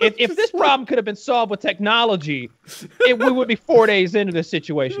 If this problem could have been solved with technology, we would be 4 days into this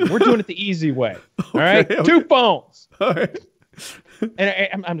situation. We're doing it the easy way. All right? Okay. Two phones. All right.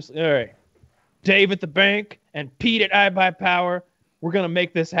 And I'm just, all right. Dave at the bank and Pete at iBuyPower, we're going to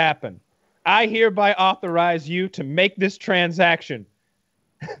make this happen. I hereby authorize you to make this transaction.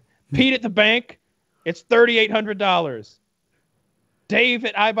 Pete at the bank, it's $3,800. Dave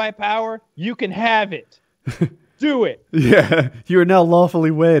at iBuyPower, you can have it. Do it. Yeah, you are now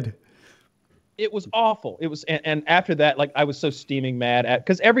lawfully wed. It was awful. It was, and after that, like I was so steaming mad at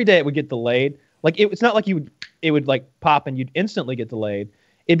because every day it would get delayed. Like it's not like it would like pop and you'd instantly get delayed.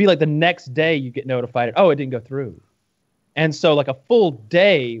 It'd be like the next day you get notified. Oh, it didn't go through. And so like a full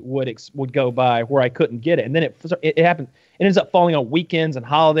day would go by where I couldn't get it, and then it happened. It ends up falling on weekends and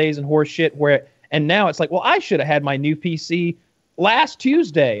holidays and horse shit. And now it's like, well, I should have had my new PC last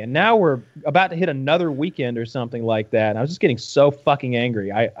Tuesday, and now we're about to hit another weekend or something like that. And I was just getting so fucking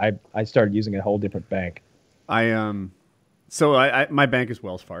angry. I started using a whole different bank. My bank is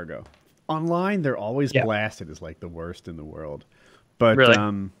Wells Fargo. Online, they're always blasted as like the worst in the world. But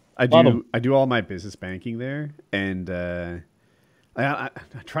really? I do all my business banking there, and I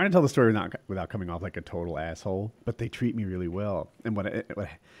try to tell the story without coming off like a total asshole, but they treat me really well. And what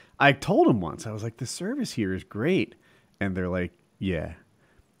I told them once, I was like, the service here is great, and they're like, yeah,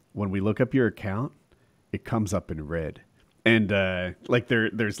 when we look up your account, it comes up in red, and like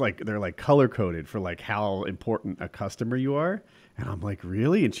they're like color coded for like how important a customer you are. And I'm like,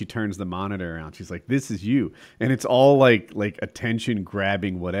 really? And she turns the monitor around. She's like, this is you. And it's all like attention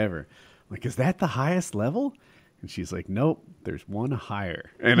grabbing, whatever. I'm like, is that the highest level? And she's like, nope, there's one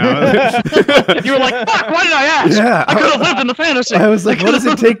higher. And you were like, fuck, why did I ask? Yeah, I could have lived in the fantasy. I was like, what does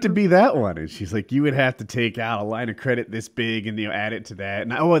it take to be that one? And she's like, you would have to take out a line of credit this big and add it to that.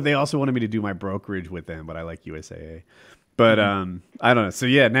 And they also wanted me to do my brokerage with them, but I like USAA. But I don't know. So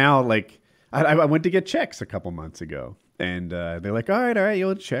yeah, now like I went to get checks a couple months ago. And they're like, all right,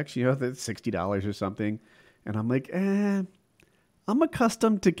 you'll checks, that's $60 or something. And I'm like, I'm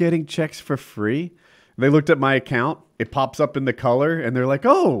accustomed to getting checks for free. They looked at my account. It pops up in the color, and they're like,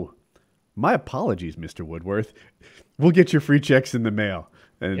 oh, my apologies, Mr. Woodworth. We'll get your free checks in the mail.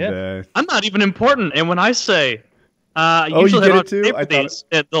 And I'm not even important. And when I say, you usually get it too?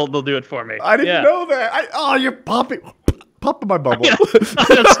 they'll do it for me. I didn't know that. You're popping my bubble.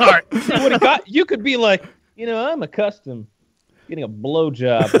 That's hard. You could be like, I'm accustomed getting a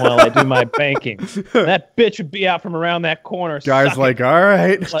blowjob while I do my banking. That bitch would be out from around that corner. Guy's like, all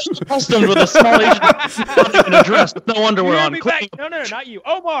right. Accustomed with a small Asian, not even a dress, with no underwear on. No, not you.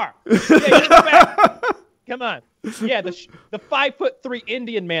 Omar. Yeah, get back. Come on. Yeah, the 5'3"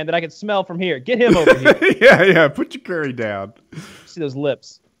 Indian man that I can smell from here. Get him over here. Yeah. Put your curry down. See those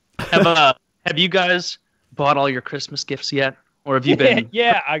lips. Have you guys bought all your Christmas gifts yet? Or have you been?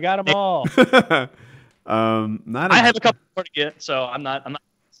 Yeah, I got them all. I have a couple more to get, so I'm not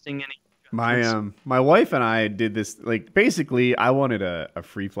seeing any. My wife and I did this, like, basically I wanted a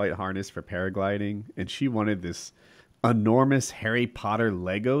free flight harness for paragliding, and she wanted this enormous Harry Potter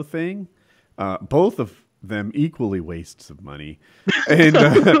Lego thing. Both of them equally wastes of money. And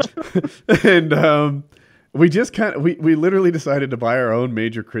we just we literally decided to buy our own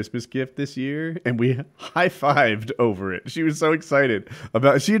major Christmas gift this year, and we high-fived over it. She was so excited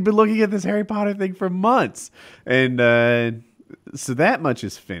she had been looking at this Harry Potter thing for months. And so that much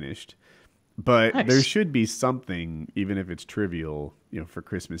is finished. But nice. There should be something, even if it's trivial, for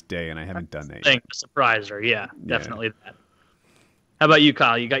Christmas Day, and I haven't done that yet. To surprise her, yeah, definitely that. How about you,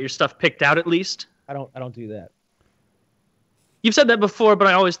 Kyle? You got your stuff picked out at least? I don't do that. You've said that before, but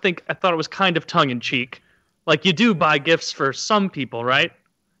I thought it was kind of tongue-in-cheek. Like, you do buy gifts for some people, right?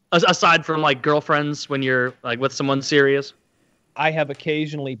 Aside from, like, girlfriends when you're, like, with someone serious? I have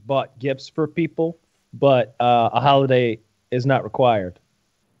occasionally bought gifts for people, but a holiday is not required.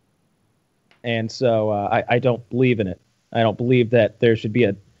 And so I don't believe in it. I don't believe that there should be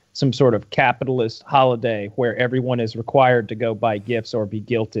some sort of capitalist holiday where everyone is required to go buy gifts or be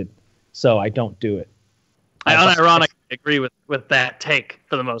guilted. So I don't do it. I unironically agree with that take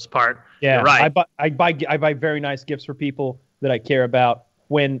for the most part. Yeah, you're right. I buy very nice gifts for people that I care about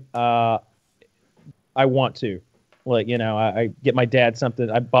when I want to. Like, I get my dad something.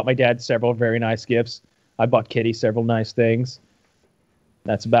 I bought my dad several very nice gifts. I bought Kitty several nice things.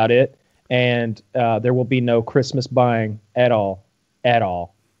 That's about it. And there will be no Christmas buying at all.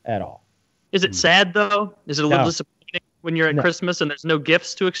 Is it sad though? Is it a little disappointing? when you're at No. Christmas and there's no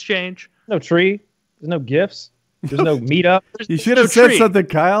gifts to exchange? No tree. There's no gifts. There's no meetup. You There's should no have said tree. something,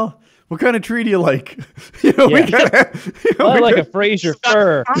 Kyle. What kind of tree do you like? You know, we Yeah. gotta, I like a gotta- Fraser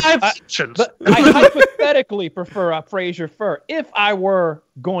fir. Five I- sections. But I hypothetically prefer a Fraser fir if I were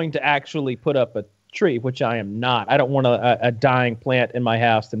going to actually put up a tree, which I am not. I don't want a dying plant in my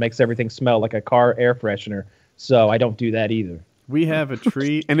house that makes everything smell like a car air freshener. So I don't do that either. We have a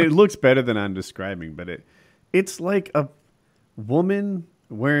tree, and it looks better than I'm describing, but it's like a woman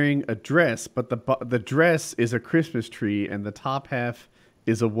wearing a dress, but the dress is a Christmas tree, and the top half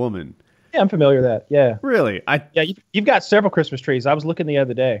is a woman. Yeah, I'm familiar with that. Yeah. Really, Yeah, you've got several Christmas trees. I was looking the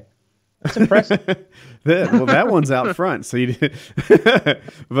other day. That's impressive. that one's out front, so you did.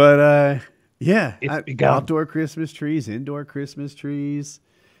 But yeah, It's begun. outdoor Christmas trees, indoor Christmas trees.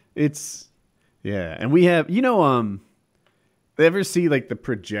 It's and we have ever see like the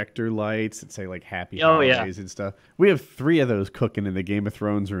projector lights that say like Happy Oh, yeah. Holidays and stuff? We have 3 of those cooking in the Game of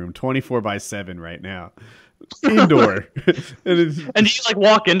Thrones room, 24/7 right now, indoor. And it's, And do you like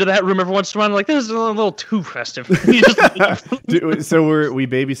walk into that room every once in a while and like, this is a little too festive? You just So we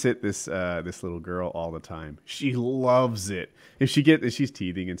babysit this little girl all the time. She loves it. If she's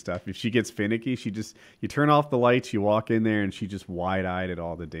teething and stuff. If she gets finicky, you turn off the lights, you walk in there, and she just wide eyed at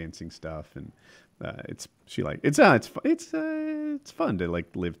all the dancing stuff, and it's fun to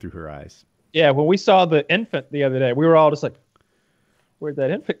like live through her eyes. Yeah, when we saw the infant the other day, we were all just like, "Where'd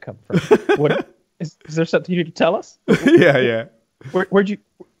that infant come from? What is there something you need to tell us? Yeah.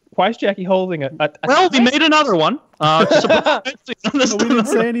 Why is Jackie holding a well, we made another one. Surprisingly, on this We didn't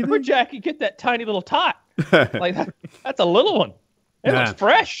say Where'd anything. Jackie get that tiny little tot? Like that's a little one. It Nah. looks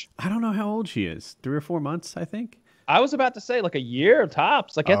fresh. I don't know how old she is. 3 or 4 months, I think. I was about to say like a year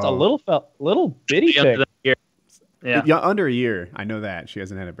tops. Like that's a Oh. little bitty the end of thing. the year. Yeah. Yeah, under a year. I know that. She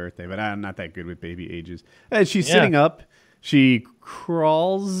hasn't had a birthday, but I'm not that good with baby ages. And she's Yeah. sitting up. She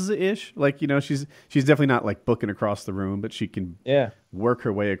crawls-ish. Like, she's definitely not like booking across the room, but she can Yeah. work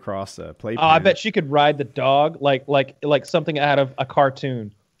her way across a playpen. Oh, I bet she could ride the dog like something out of a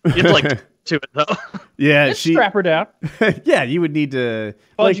cartoon. You'd like to it though. Yeah, Just strap her down. yeah, you would need to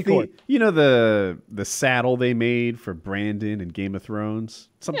Bungee cord. the saddle they made for Brandon and Game of Thrones.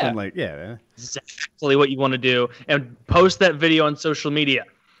 Something Yeah. like Exactly what you want to do, and post that video on social media.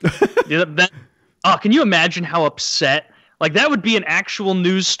 Can you imagine how upset? Like that would be an actual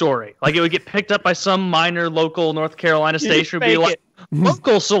news story. Like it would get picked up by some minor local North Carolina station. Would be fake like, it.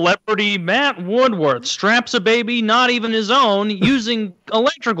 local celebrity Matt Woodworth straps a baby, not even his own, using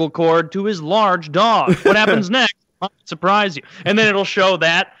electrical cord to his large dog. What happens next? Might surprise you. And then it'll show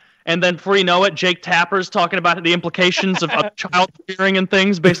that. And then before you know it, Jake Tapper's talking about the implications of child rearing and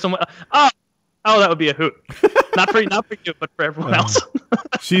things based on what. Oh, that would be a hoot. Not for you, but for everyone else.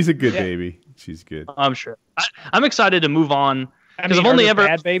 she's a good Yeah. baby. She's good. I'm sure. I'm excited to move on I because mean, I've only are there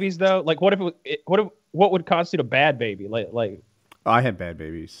ever. bad babies though. Like what if what would constitute a bad baby? Like I had bad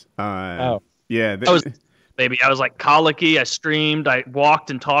babies. Yeah. I was baby. I was like colicky. I screamed. I walked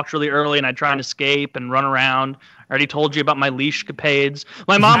and talked really early, and I tried to escape and run around. I already told you about my leash capades.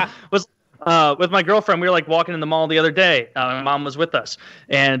 My mom was with my girlfriend. We were like walking in the mall the other day. My mom was with us,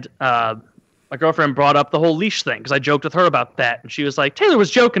 and my girlfriend brought up the whole leash thing because I joked with her about that, and she was like, "Taylor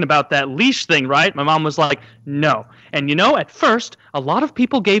was joking about that leash thing, right?" My mom was like, "No." And at first, a lot of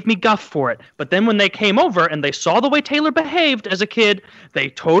people gave me guff for it, but then when they came over and they saw the way Taylor behaved as a kid, they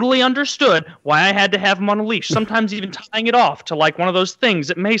totally understood why I had to have him on a leash. Sometimes even tying it off to like one of those things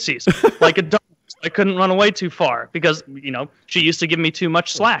at Macy's, like a dog. I couldn't run away too far because she used to give me too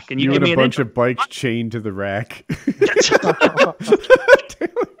much slack, and You give and me a an bunch inch. of bikes chained to the rack.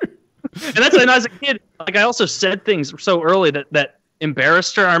 And as a kid, like I also said things so early that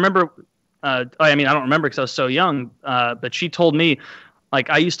embarrassed her. I remember, I don't remember because I was so young, but she told me, like,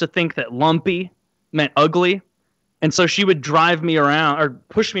 I used to think that lumpy meant ugly. And so she would drive me around or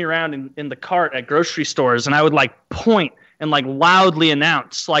push me around in the cart at grocery stores, and I would like point and like loudly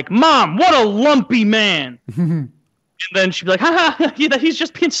announce, like, "Mom, what a lumpy man." And then she'd be like, "Ha ha, he's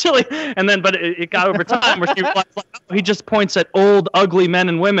just being silly." And then, but it got over time where she realized, like, oh, he just points at old, ugly men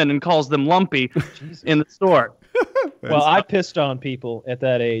and women and calls them lumpy in the store. well, I pissed on people at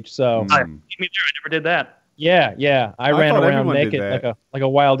that age, so I never did that. yeah. I ran thought around everyone did naked that. like a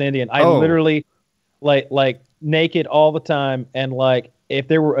wild Indian. I Oh. literally like naked all the time, and like if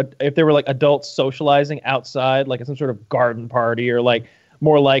there were like adults socializing outside, like at some sort of garden party, or like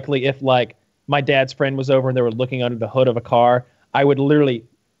more likely if like my dad's friend was over and they were looking under the hood of a car, I would literally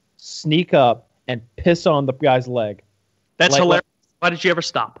sneak up and piss on the guy's leg. That's Like- hilarious. Why did you ever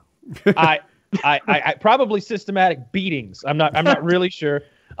stop? I probably systematic beatings. I'm not really sure.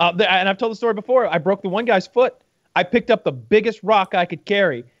 And I've told the story before. I broke the one guy's foot. I picked up the biggest rock I could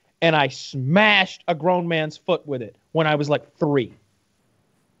carry, and I smashed a grown man's foot with it when I was like 3.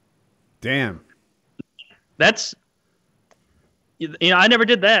 Damn. That's, I never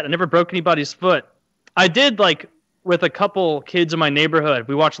did that. I never broke anybody's foot. I did, like, with a couple kids in my neighborhood.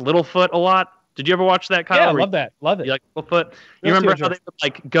 We watched Littlefoot a lot. Did you ever watch that, Kyle? Yeah, I love that. Love it. You like Littlefoot? You remember how they would,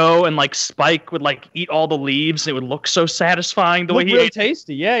 like, go and, like, Spike would, like, eat all the leaves, and it would look so satisfying the way he really ate.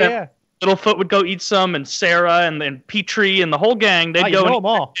 Tasty. Yeah. Littlefoot would go eat some, and Sarah and Petrie and the whole gang, they'd go. You know them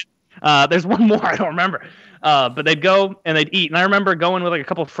all. There's one more I don't remember, but they'd go and they'd eat. And I remember going with like a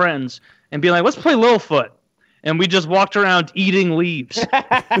couple of friends and being like, "Let's play Littlefoot," and we just walked around eating leaves,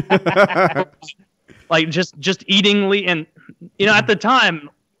 like just eating leaves. And at the time,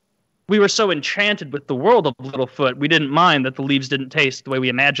 we were so enchanted with the world of Littlefoot, we didn't mind that the leaves didn't taste the way we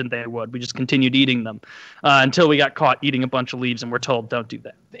imagined they would. We just continued eating them until we got caught eating a bunch of leaves, and we're told, "Don't do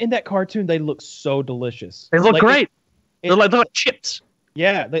that." In that cartoon, they look so delicious. They look great. They're like chips.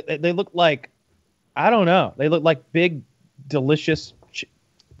 Yeah, they look like, I don't know. They look like big, delicious,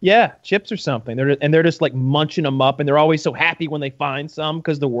 chips or something. They're just like munching them up, and they're always so happy when they find some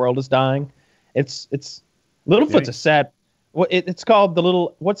because the world is dying. It's Littlefoot's a sad. It's called the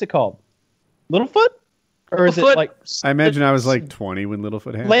little. What's it called? Littlefoot, or is it like? I imagine I was like 20 when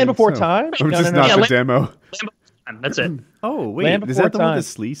Littlefoot happened. Land Before Time. Or just not the demo. Land Before Time. That's it. Oh wait, Land is that the one Time.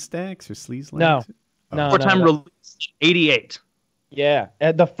 with the Sleaze Stacks or Sleaze No. Lands? No. Before Time released 88. Yeah,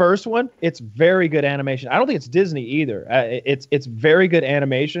 the first one, it's very good animation. I don't think it's Disney either. It's very good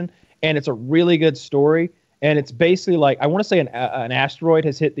animation, and it's a really good story. And it's basically like, I want to say an asteroid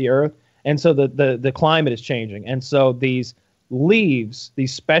has hit the Earth, and so the climate is changing. And so these leaves,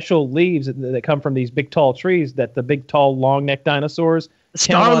 these special leaves that come from these big tall trees that the big tall long neck dinosaurs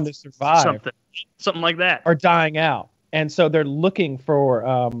count on to survive, something like that, are dying out. And so they're looking for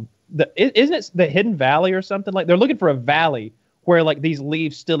isn't it the Hidden Valley or something? Like, they're looking for a valley where like these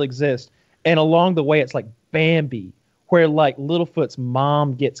leaves still exist, and along the way it's like Bambi, where like Littlefoot's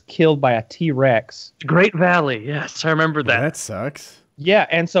mom gets killed by a T-Rex. Great Valley, yes, I remember that. That sucks. Yeah,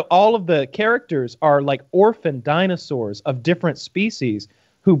 and so all of the characters are like orphan dinosaurs of different species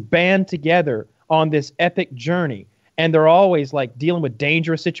who band together on this epic journey, and they're always like dealing with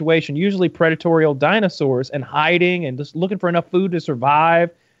dangerous situations, usually predatory dinosaurs, and hiding and just looking for enough food to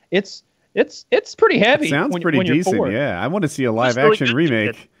survive. It's pretty heavy. It sounds pretty decent. Yeah, I want to see a live really action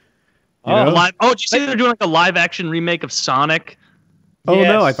remake. Did you see they're doing like a live action remake of Sonic? Oh Yes.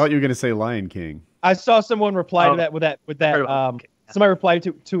 no, I thought you were going to say Lion King. I saw someone reply to that with that. Somebody replied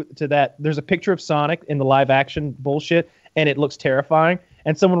to that. There's a picture of Sonic in the live action bullshit, and it looks terrifying.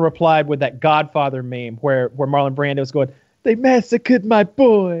 And someone replied with that Godfather meme where Marlon Brando was going, "They massacred my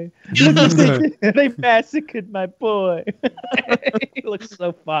boy. They massacred my boy." He looks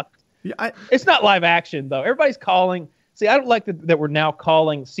so fucked. Yeah, It's not live action though. Everybody's calling. See, I don't like that we're now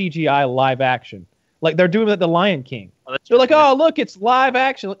calling CGI live action. Like they're doing it at the Lion King. They're like, "Oh, look, it's live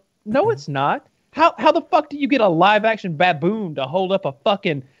action." Like, no, it's not. How the fuck do you get a live action baboon to hold up a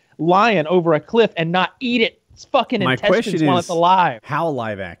fucking lion over a cliff and not eat its fucking intestines while it's alive? How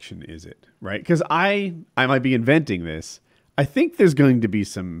live action is it, right? Because I might be inventing this. I think there's going to be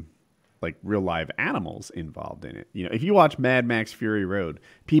some like real live animals involved in it. If you watch Mad Max Fury Road,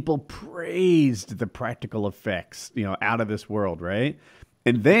 people praised the practical effects, out of this world, right?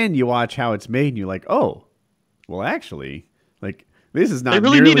 And then you watch how it's made and you're like, "Oh, well actually, like this is not they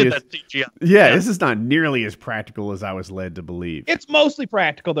really nearly needed as, that CGI. Yeah, this is not nearly as practical as I was led to believe." It's mostly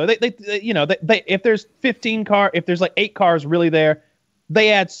practical though. They if there's 15 if there's like 8 cars really there,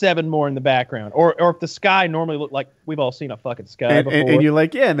 they add 7 more in the background. Or if the sky normally looked like we've all seen a fucking sky before. And you're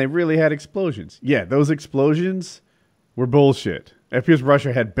like, yeah, and they really had explosions. Yeah, those explosions were bullshit. FPS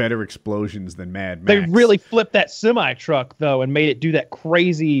Russia had better explosions than Mad Max. They really flipped that semi truck though and made it do that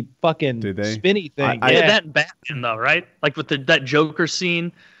crazy fucking spinny thing. I did that in Batman though, right? Like with that Joker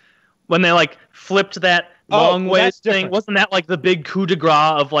scene when they like flipped that long ways thing. Wasn't that like the big coup de grace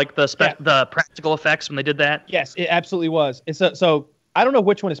of like the practical effects when they did that? Yes, it absolutely was. So I don't know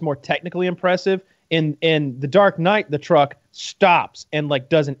which one is more technically impressive. In The Dark Knight, the truck stops and like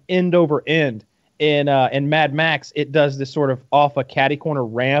does an end over end. In Mad Max, it does this sort of off a catty corner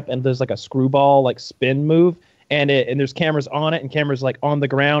ramp and there's like a screwball like spin move, and there's cameras on it and cameras like on the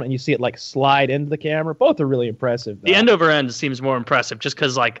ground, and you see it like slide into the camera. Both are really impressive, though. The end over end seems more impressive just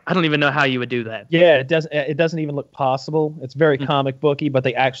because like I don't even know how you would do that. Yeah, it doesn't even look possible. It's very comic booky, but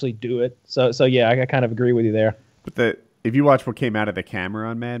they actually do it. So yeah, I kind of agree with you there. But if you watch what came out of the camera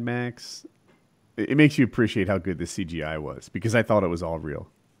on Mad Max, it makes you appreciate how good the CGI was, because I thought it was all real.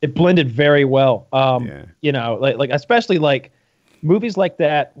 It blended very well. Like especially like movies like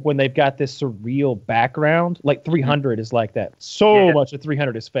that, when they've got this surreal background, like 300 is like that. So much of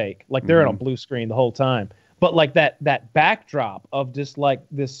 300 is fake. Like they're on a blue screen the whole time. But like that backdrop of just like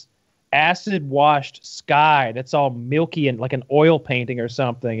this acid washed sky that's all milky and like an oil painting or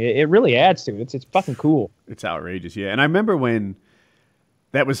something, it really adds to it. It's fucking cool. It's outrageous, yeah. And I remember when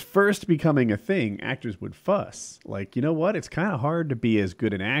that was first becoming a thing, actors would fuss. Like, you know what? It's kind of hard to be as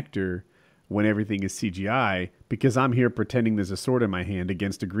good an actor when everything is CGI because I'm here pretending there's a sword in my hand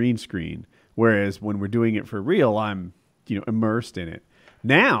against a green screen. Whereas when we're doing it for real, I'm, immersed in it.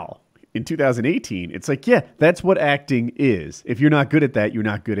 Now, in 2018, it's like, yeah, that's what acting is. If you're not good at that, you're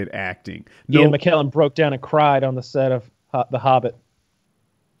not good at acting. Ian McKellen broke down and cried on the set of The Hobbit.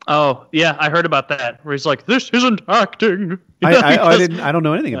 Oh, yeah, I heard about that. Where he's like, "This isn't acting." I don't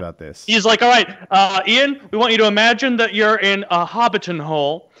know anything about this. He's like, "All right, Ian, we want you to imagine that you're in a hobbiton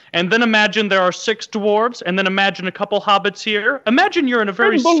hole, and then imagine there are 6 dwarves, and then imagine a couple hobbits here. Imagine you're in a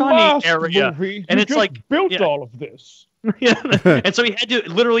very sunny area, and it's like built all of this." Yeah, and so he had to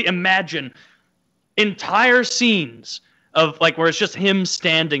literally imagine entire scenes of like where it's just him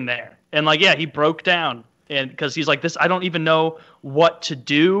standing there, and like, yeah, he broke down. And because he's like, I don't even know what to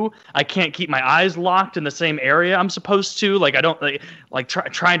do. I can't keep my eyes locked in the same area I'm supposed to. Like, I don't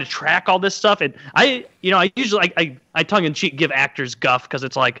trying to track all this stuff. And I usually I tongue in cheek give actors guff because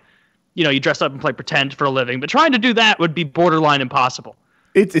it's like, you dress up and play pretend for a living. But trying to do that would be borderline impossible.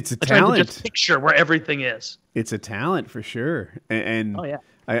 It's a talent. Trying to just picture where everything is. It's a talent for sure. And oh yeah,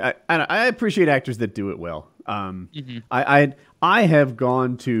 I appreciate actors that do it well. I have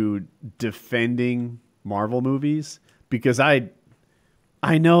gone to defending Marvel movies because I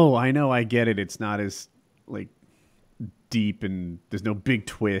know I get it. It's not as like deep and there's no big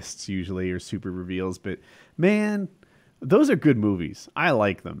twists usually or super reveals, but man, those are good movies. I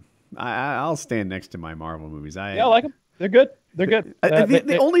like them. I'll stand next to my Marvel movies. I like them. They're good. They're good.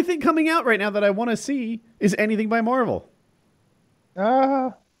 The only thing coming out right now that I want to see is anything by Marvel. I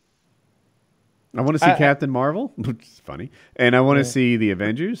want to see Captain Marvel, which is funny, and I want to see the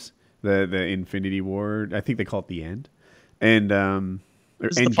Avengers. The Infinity War, I think they call it the end, and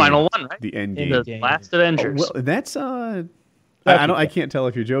this is the final one, right? The end game, the last Avengers. Oh, well, that's I can't tell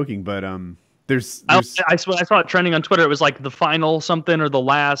if you're joking, but there's I saw it trending on Twitter. It was like the final something or the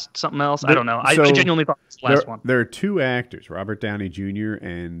last something else. I don't know. I genuinely thought it was the last one. There are 2 actors, Robert Downey Jr.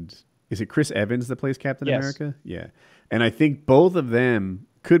 and is it Chris Evans that plays Captain America? Yeah, and I think both of them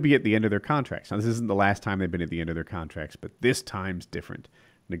could be at the end of their contracts. Now, this isn't the last time they've been at the end of their contracts, but this time's different.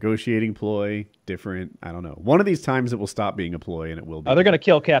 Negotiating ploy, different. I don't know. One of these times it will stop being a ploy and it will be. Oh, they're going to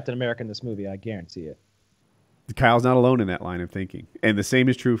kill Captain America in this movie. I guarantee it. Kyle's not alone in that line of thinking. And the same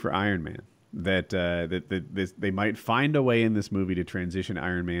is true for Iron Man. That they might find a way in this movie to transition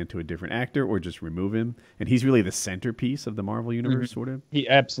Iron Man to a different actor or just remove him. And he's really the centerpiece of the Marvel Universe, sort of. He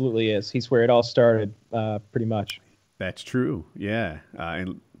absolutely is. He's where it all started, pretty much. That's true. Yeah.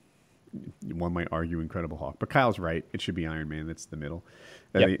 And one might argue Incredible Hulk. But Kyle's right. It should be Iron Man. That's the middle.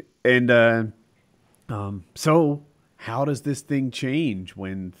 Yep. So how does this thing change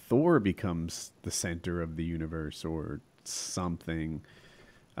when Thor becomes the center of the universe or something?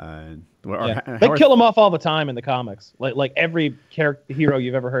 They kill him off all the time in the comics. Like every hero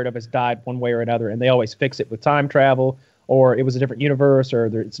you've ever heard of has died one way or another, and they always fix it with time travel, or it was a different universe, or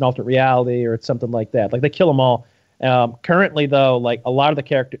it's an alternate reality, or it's something like that. Like they kill them all. Currently, though, like a lot of the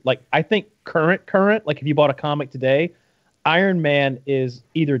characters, like I think current, like if you bought a comic today, Iron Man is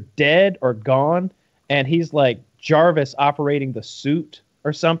either dead or gone, and he's like Jarvis operating the suit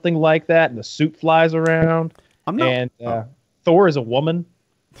or something like that, and the suit flies around. Thor is a woman.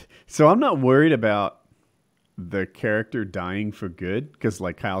 So I'm not worried about the character dying for good, because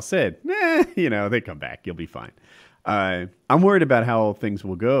like Kyle said, they come back. You'll be fine. I'm worried about how things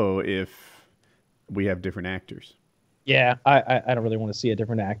will go if we have different actors. Yeah, I don't really want to see a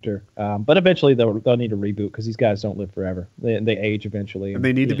different actor. But eventually they'll need a reboot because these guys don't live forever. They age eventually. And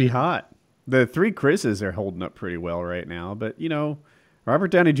they need to be hot. The 3 Chris's are holding up pretty well right now. But, Robert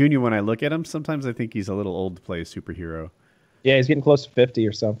Downey Jr., when I look at him, sometimes I think he's a little old to play a superhero. Yeah, he's getting close to 50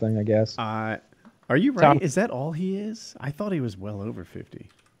 or something, I guess. Are you right? Is that all he is? I thought he was well over 50.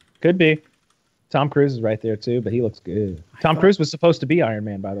 Could be. Tom Cruise is right there, too, but he looks good. Tom Cruise was supposed to be Iron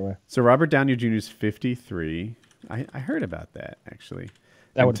Man, by the way. So Robert Downey Jr. is 53. I heard about that, actually.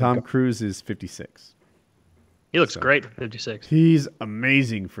 And Tom Cruise is 56. He looks great for 56. He's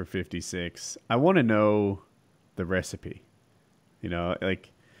amazing for 56. I want to know the recipe.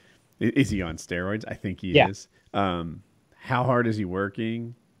 Is he on steroids? I think he is. How hard is he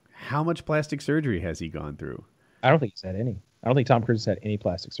working? How much plastic surgery has he gone through? I don't think he's had any. I don't think Tom Cruise has had any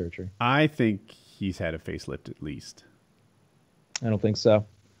plastic surgery. I think he's had a facelift at least. I don't think so.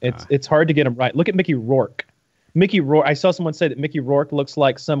 It's hard to get him right. Look at Mickey Rourke. Mickey Rourke. I saw someone say that Mickey Rourke looks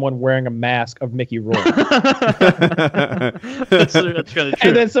like someone wearing a mask of Mickey Rourke. That's kind of true.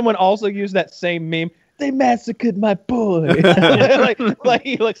 And then someone also used that same meme. They massacred my boy. like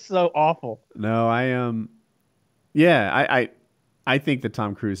he looks so awful. No, I think that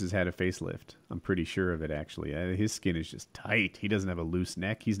Tom Cruise has had a facelift. I'm pretty sure of it, actually. His skin is just tight. He doesn't have a loose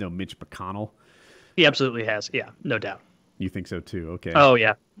neck. He's no Mitch McConnell. He absolutely has. Yeah, no doubt. You think so too? Okay. Oh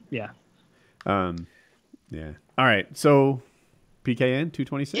yeah, yeah. Yeah. All right. So, PKN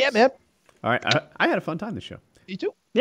 226. Yeah, man. All right. I had a fun time this show. You too.